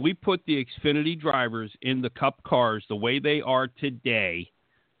 If we put the Xfinity drivers in the Cup cars the way they are today,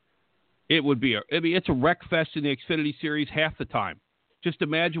 it would be it's a wreck fest in the Xfinity Series half the time. Just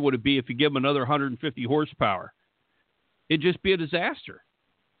imagine what it'd be if you give them another 150 horsepower. It'd just be a disaster.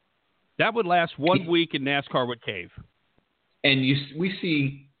 That would last 1 week and NASCAR would cave. And we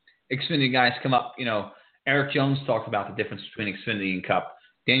see Xfinity guys come up. Eric Jones talked about the difference between Xfinity and Cup.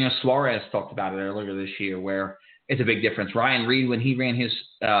 Daniel Suarez talked about it earlier this year, where it's a big difference. Ryan Reed, when he ran his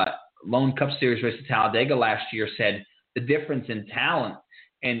lone Cup Series race at Talladega last year, said the difference in talent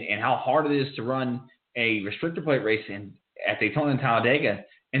and how hard it is to run a restrictor plate race at Daytona and Talladega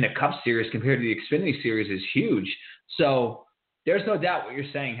in the Cup Series compared to the Xfinity Series is huge. So there's no doubt what you're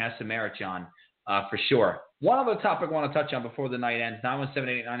saying has some merit, John, for sure. One other topic I want to touch on before the night ends,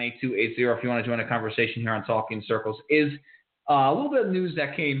 917-889-8280, if you want to join a conversation here on Talking Circles, is a little bit of news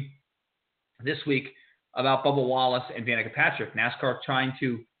that came this week about Bubba Wallace and Danica Patrick. NASCAR trying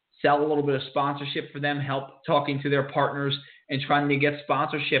to sell a little bit of sponsorship for them, help talking to their partners and trying to get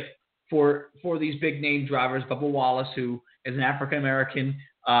sponsorship for these big name drivers. Bubba Wallace, who is an African-American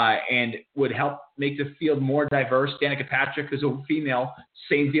and would help make the field more diverse. Danica Patrick is a female,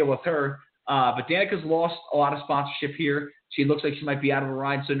 same deal with her. But Danica's lost a lot of sponsorship here. She looks like she might be out of a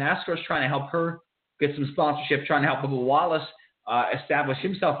ride. So NASCAR's trying to help her get some sponsorship, trying to help Bubba Wallace establish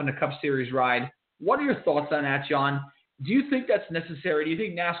himself in the Cup Series ride. What are your thoughts on that, John? Do you think that's necessary? Do you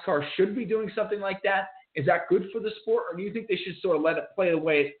think NASCAR should be doing something like that? Is that good for the sport, or do you think they should sort of let it play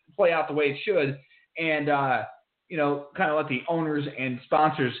out the way it should, and kind of let the owners and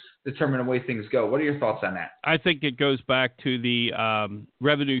sponsors determine the way things go? What are your thoughts on that? I think it goes back to the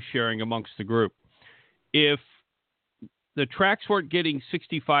revenue sharing amongst the group. If the tracks weren't getting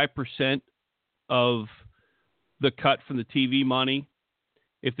 65% of the cut from the TV money,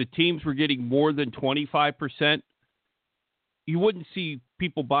 if the teams were getting more than 25%, you wouldn't see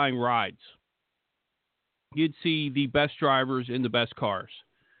people buying rides. You'd see the best drivers in the best cars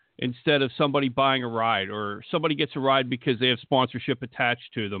instead of somebody buying a ride, or somebody gets a ride because they have sponsorship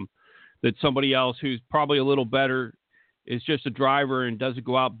attached to them, that somebody else who's probably a little better is just a driver and doesn't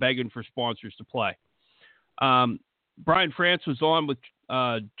go out begging for sponsors to play. Brian France was on with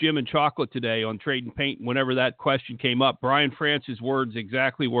Jim and Chocolate today on Trade and Paint. Whenever that question came up, Brian France's words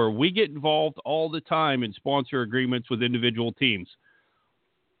exactly were, we get involved all the time in sponsor agreements with individual teams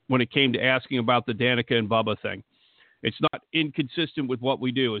when it came to asking about the Danica and Bubba thing. It's not inconsistent with what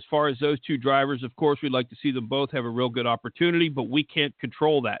we do. As far as those two drivers, of course, we'd like to see them both have a real good opportunity, but we can't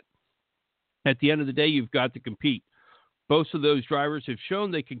control that. At the end of the day, you've got to compete. Both of those drivers have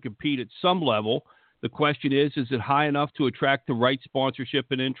shown they can compete at some level. The question is it high enough to attract the right sponsorship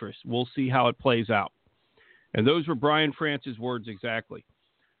and interest? We'll see how it plays out. And those were Brian France's words exactly.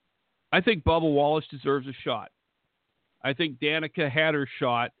 I think Bubba Wallace deserves a shot. I think Danica had her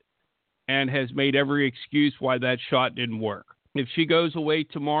shot and has made every excuse why that shot didn't work. If she goes away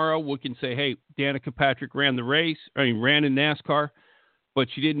tomorrow, we can say, hey, Danica Patrick ran in NASCAR, but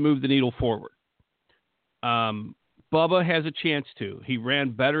she didn't move the needle forward. Bubba has a chance to. He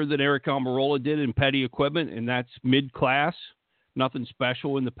ran better than Eric Almirola did in Petty equipment, and that's mid-class. Nothing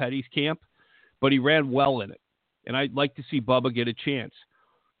special in the Petty's camp, but he ran well in it. And I'd like to see Bubba get a chance.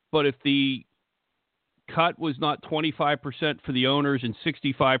 But if the cut was not 25% for the owners and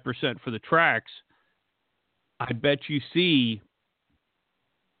 65% for the tracks, I bet you see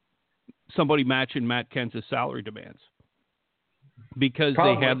somebody matching Matt Kenseth's salary demands because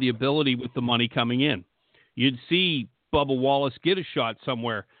They have the ability with the money coming in. You'd see Bubba Wallace get a shot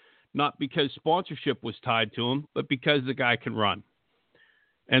somewhere, not because sponsorship was tied to him, but because the guy can run.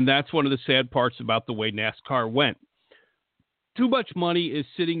 And that's one of the sad parts about the way NASCAR went. Too much money is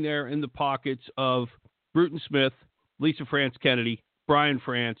sitting there in the pockets of Bruton Smith, Lisa France Kennedy, Brian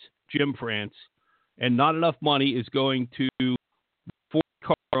France, Jim France, and not enough money is going to Ford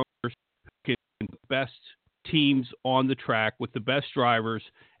car owners who can the best teams on the track with the best drivers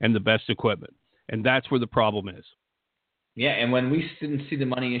and the best equipment. And that's where the problem is. Yeah, and when we didn't see the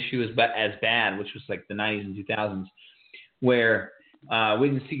money issue as bad, which was like the 90s and 2000s, where we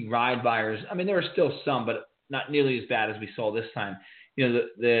didn't see ride buyers. I mean, there were still some, but not nearly as bad as we saw this time. You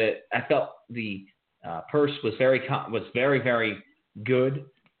know, I felt the purse was very, very good.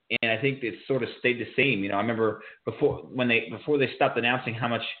 And I think it sort of stayed the same. You know, I remember before they stopped announcing how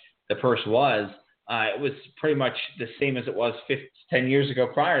much the purse was, it was pretty much the same as it was 10 years ago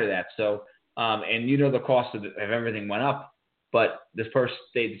prior to that. So, and you know the cost of everything went up, but this purse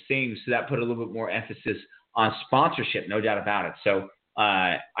stayed the same. So that put a little bit more emphasis on sponsorship, no doubt about it. So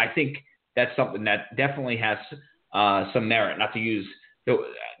I think that's something that definitely has some merit, not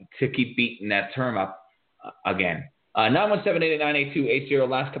to keep beating that term up again. 917-889-8280,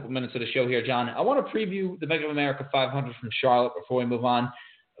 last couple minutes of the show here, John. I want to preview the Bank of America 500 from Charlotte before we move on,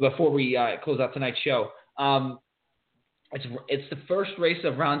 before we close out tonight's show. It's the first race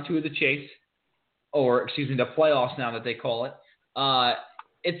of round 2 of the chase, or excuse me, the playoffs now that they call it.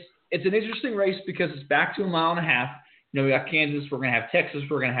 It's an interesting race because it's back to a mile and a half. You know, we got Kansas, we're going to have Texas,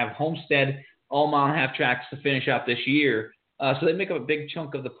 we're going to have Homestead, all mile and a half tracks to finish out this year. So they make up a big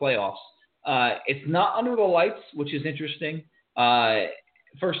chunk of the playoffs. It's not under the lights, which is interesting.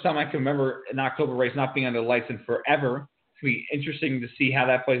 First time I can remember an October race not being under the lights in forever. It's going to be interesting to see how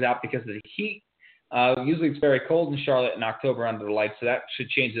that plays out because of the heat. Usually it's very cold in Charlotte in October under the lights, so that should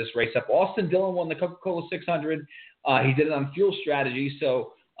change this race up. Austin Dillon won the Coca-Cola 600. He did it on fuel strategy,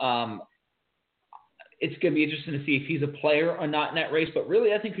 so it's going to be interesting to see if he's a player or not in that race. But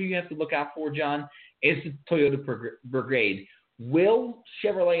really, I think who you have to look out for, John, is the Toyota Brigade. Will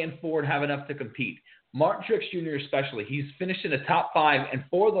Chevrolet and Ford have enough to compete? Martin Truex Jr. especially. He's finished in the top 5 in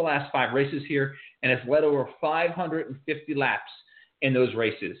 4 of the last 5 races here and has led over 550 laps in those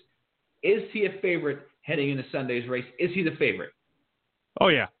races. Is he a favorite heading into Sunday's race? Is he the favorite? Oh,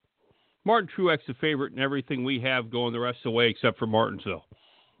 yeah. Martin Truex the favorite in everything we have going the rest of the way except for Martinsville.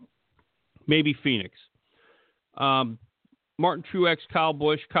 Maybe Phoenix. Martin Truex, Kyle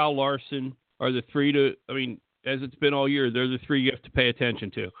Busch, Kyle Larson are the 3 as it's been all year, they're the 3 you have to pay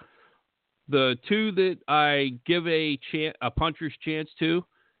attention to. The 2 that I give a puncher's chance to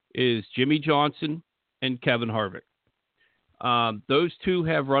is Jimmy Johnson and Kevin Harvick. Those 2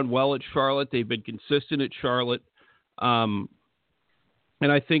 have run well at Charlotte. They've been consistent at Charlotte. And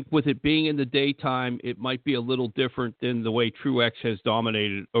I think with it being in the daytime, it might be a little different than the way Truex has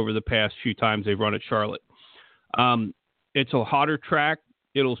dominated over the past few times they've run at Charlotte. It's a hotter track.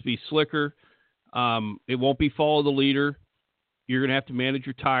 It'll be slicker. It won't be follow the leader. You're going to have to manage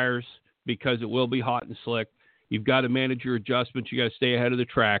your tires because it will be hot and slick. You've got to manage your adjustments. You got to stay ahead of the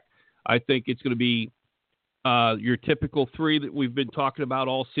track. I think it's going to be your typical 3 that we've been talking about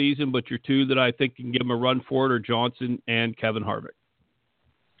all season, but your 2 that I think can give them a run for it are Johnson and Kevin Harvick.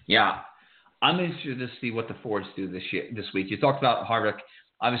 Yeah, I'm interested to see what the Fords do this week. You talked about Harvick.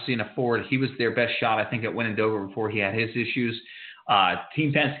 Obviously, in a Ford, he was their best shot, I think, at winning Dover before he had his issues.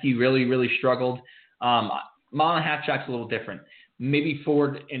 Team Penske really, really struggled. Mile and a half track's a little different. Maybe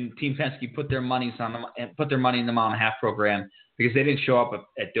Ford and Team Penske put their money in the mile and a half program because they didn't show up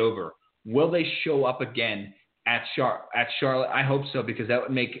at Dover. Will they show up again at Charlotte? I hope so, because that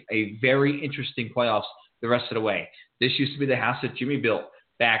would make a very interesting playoffs the rest of the way. This used to be the house that Jimmy built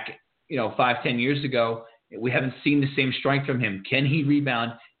back, 5-10 years ago. We haven't seen the same strength from him. Can he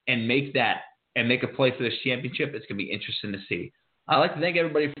rebound and make a play for this championship? It's going to be interesting to see. I'd like to thank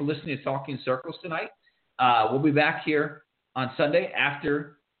everybody for listening to Talking Circles tonight. We'll be back here on Sunday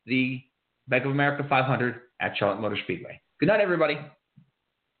after the Bank of America 500 at Charlotte Motor Speedway. Good night, everybody.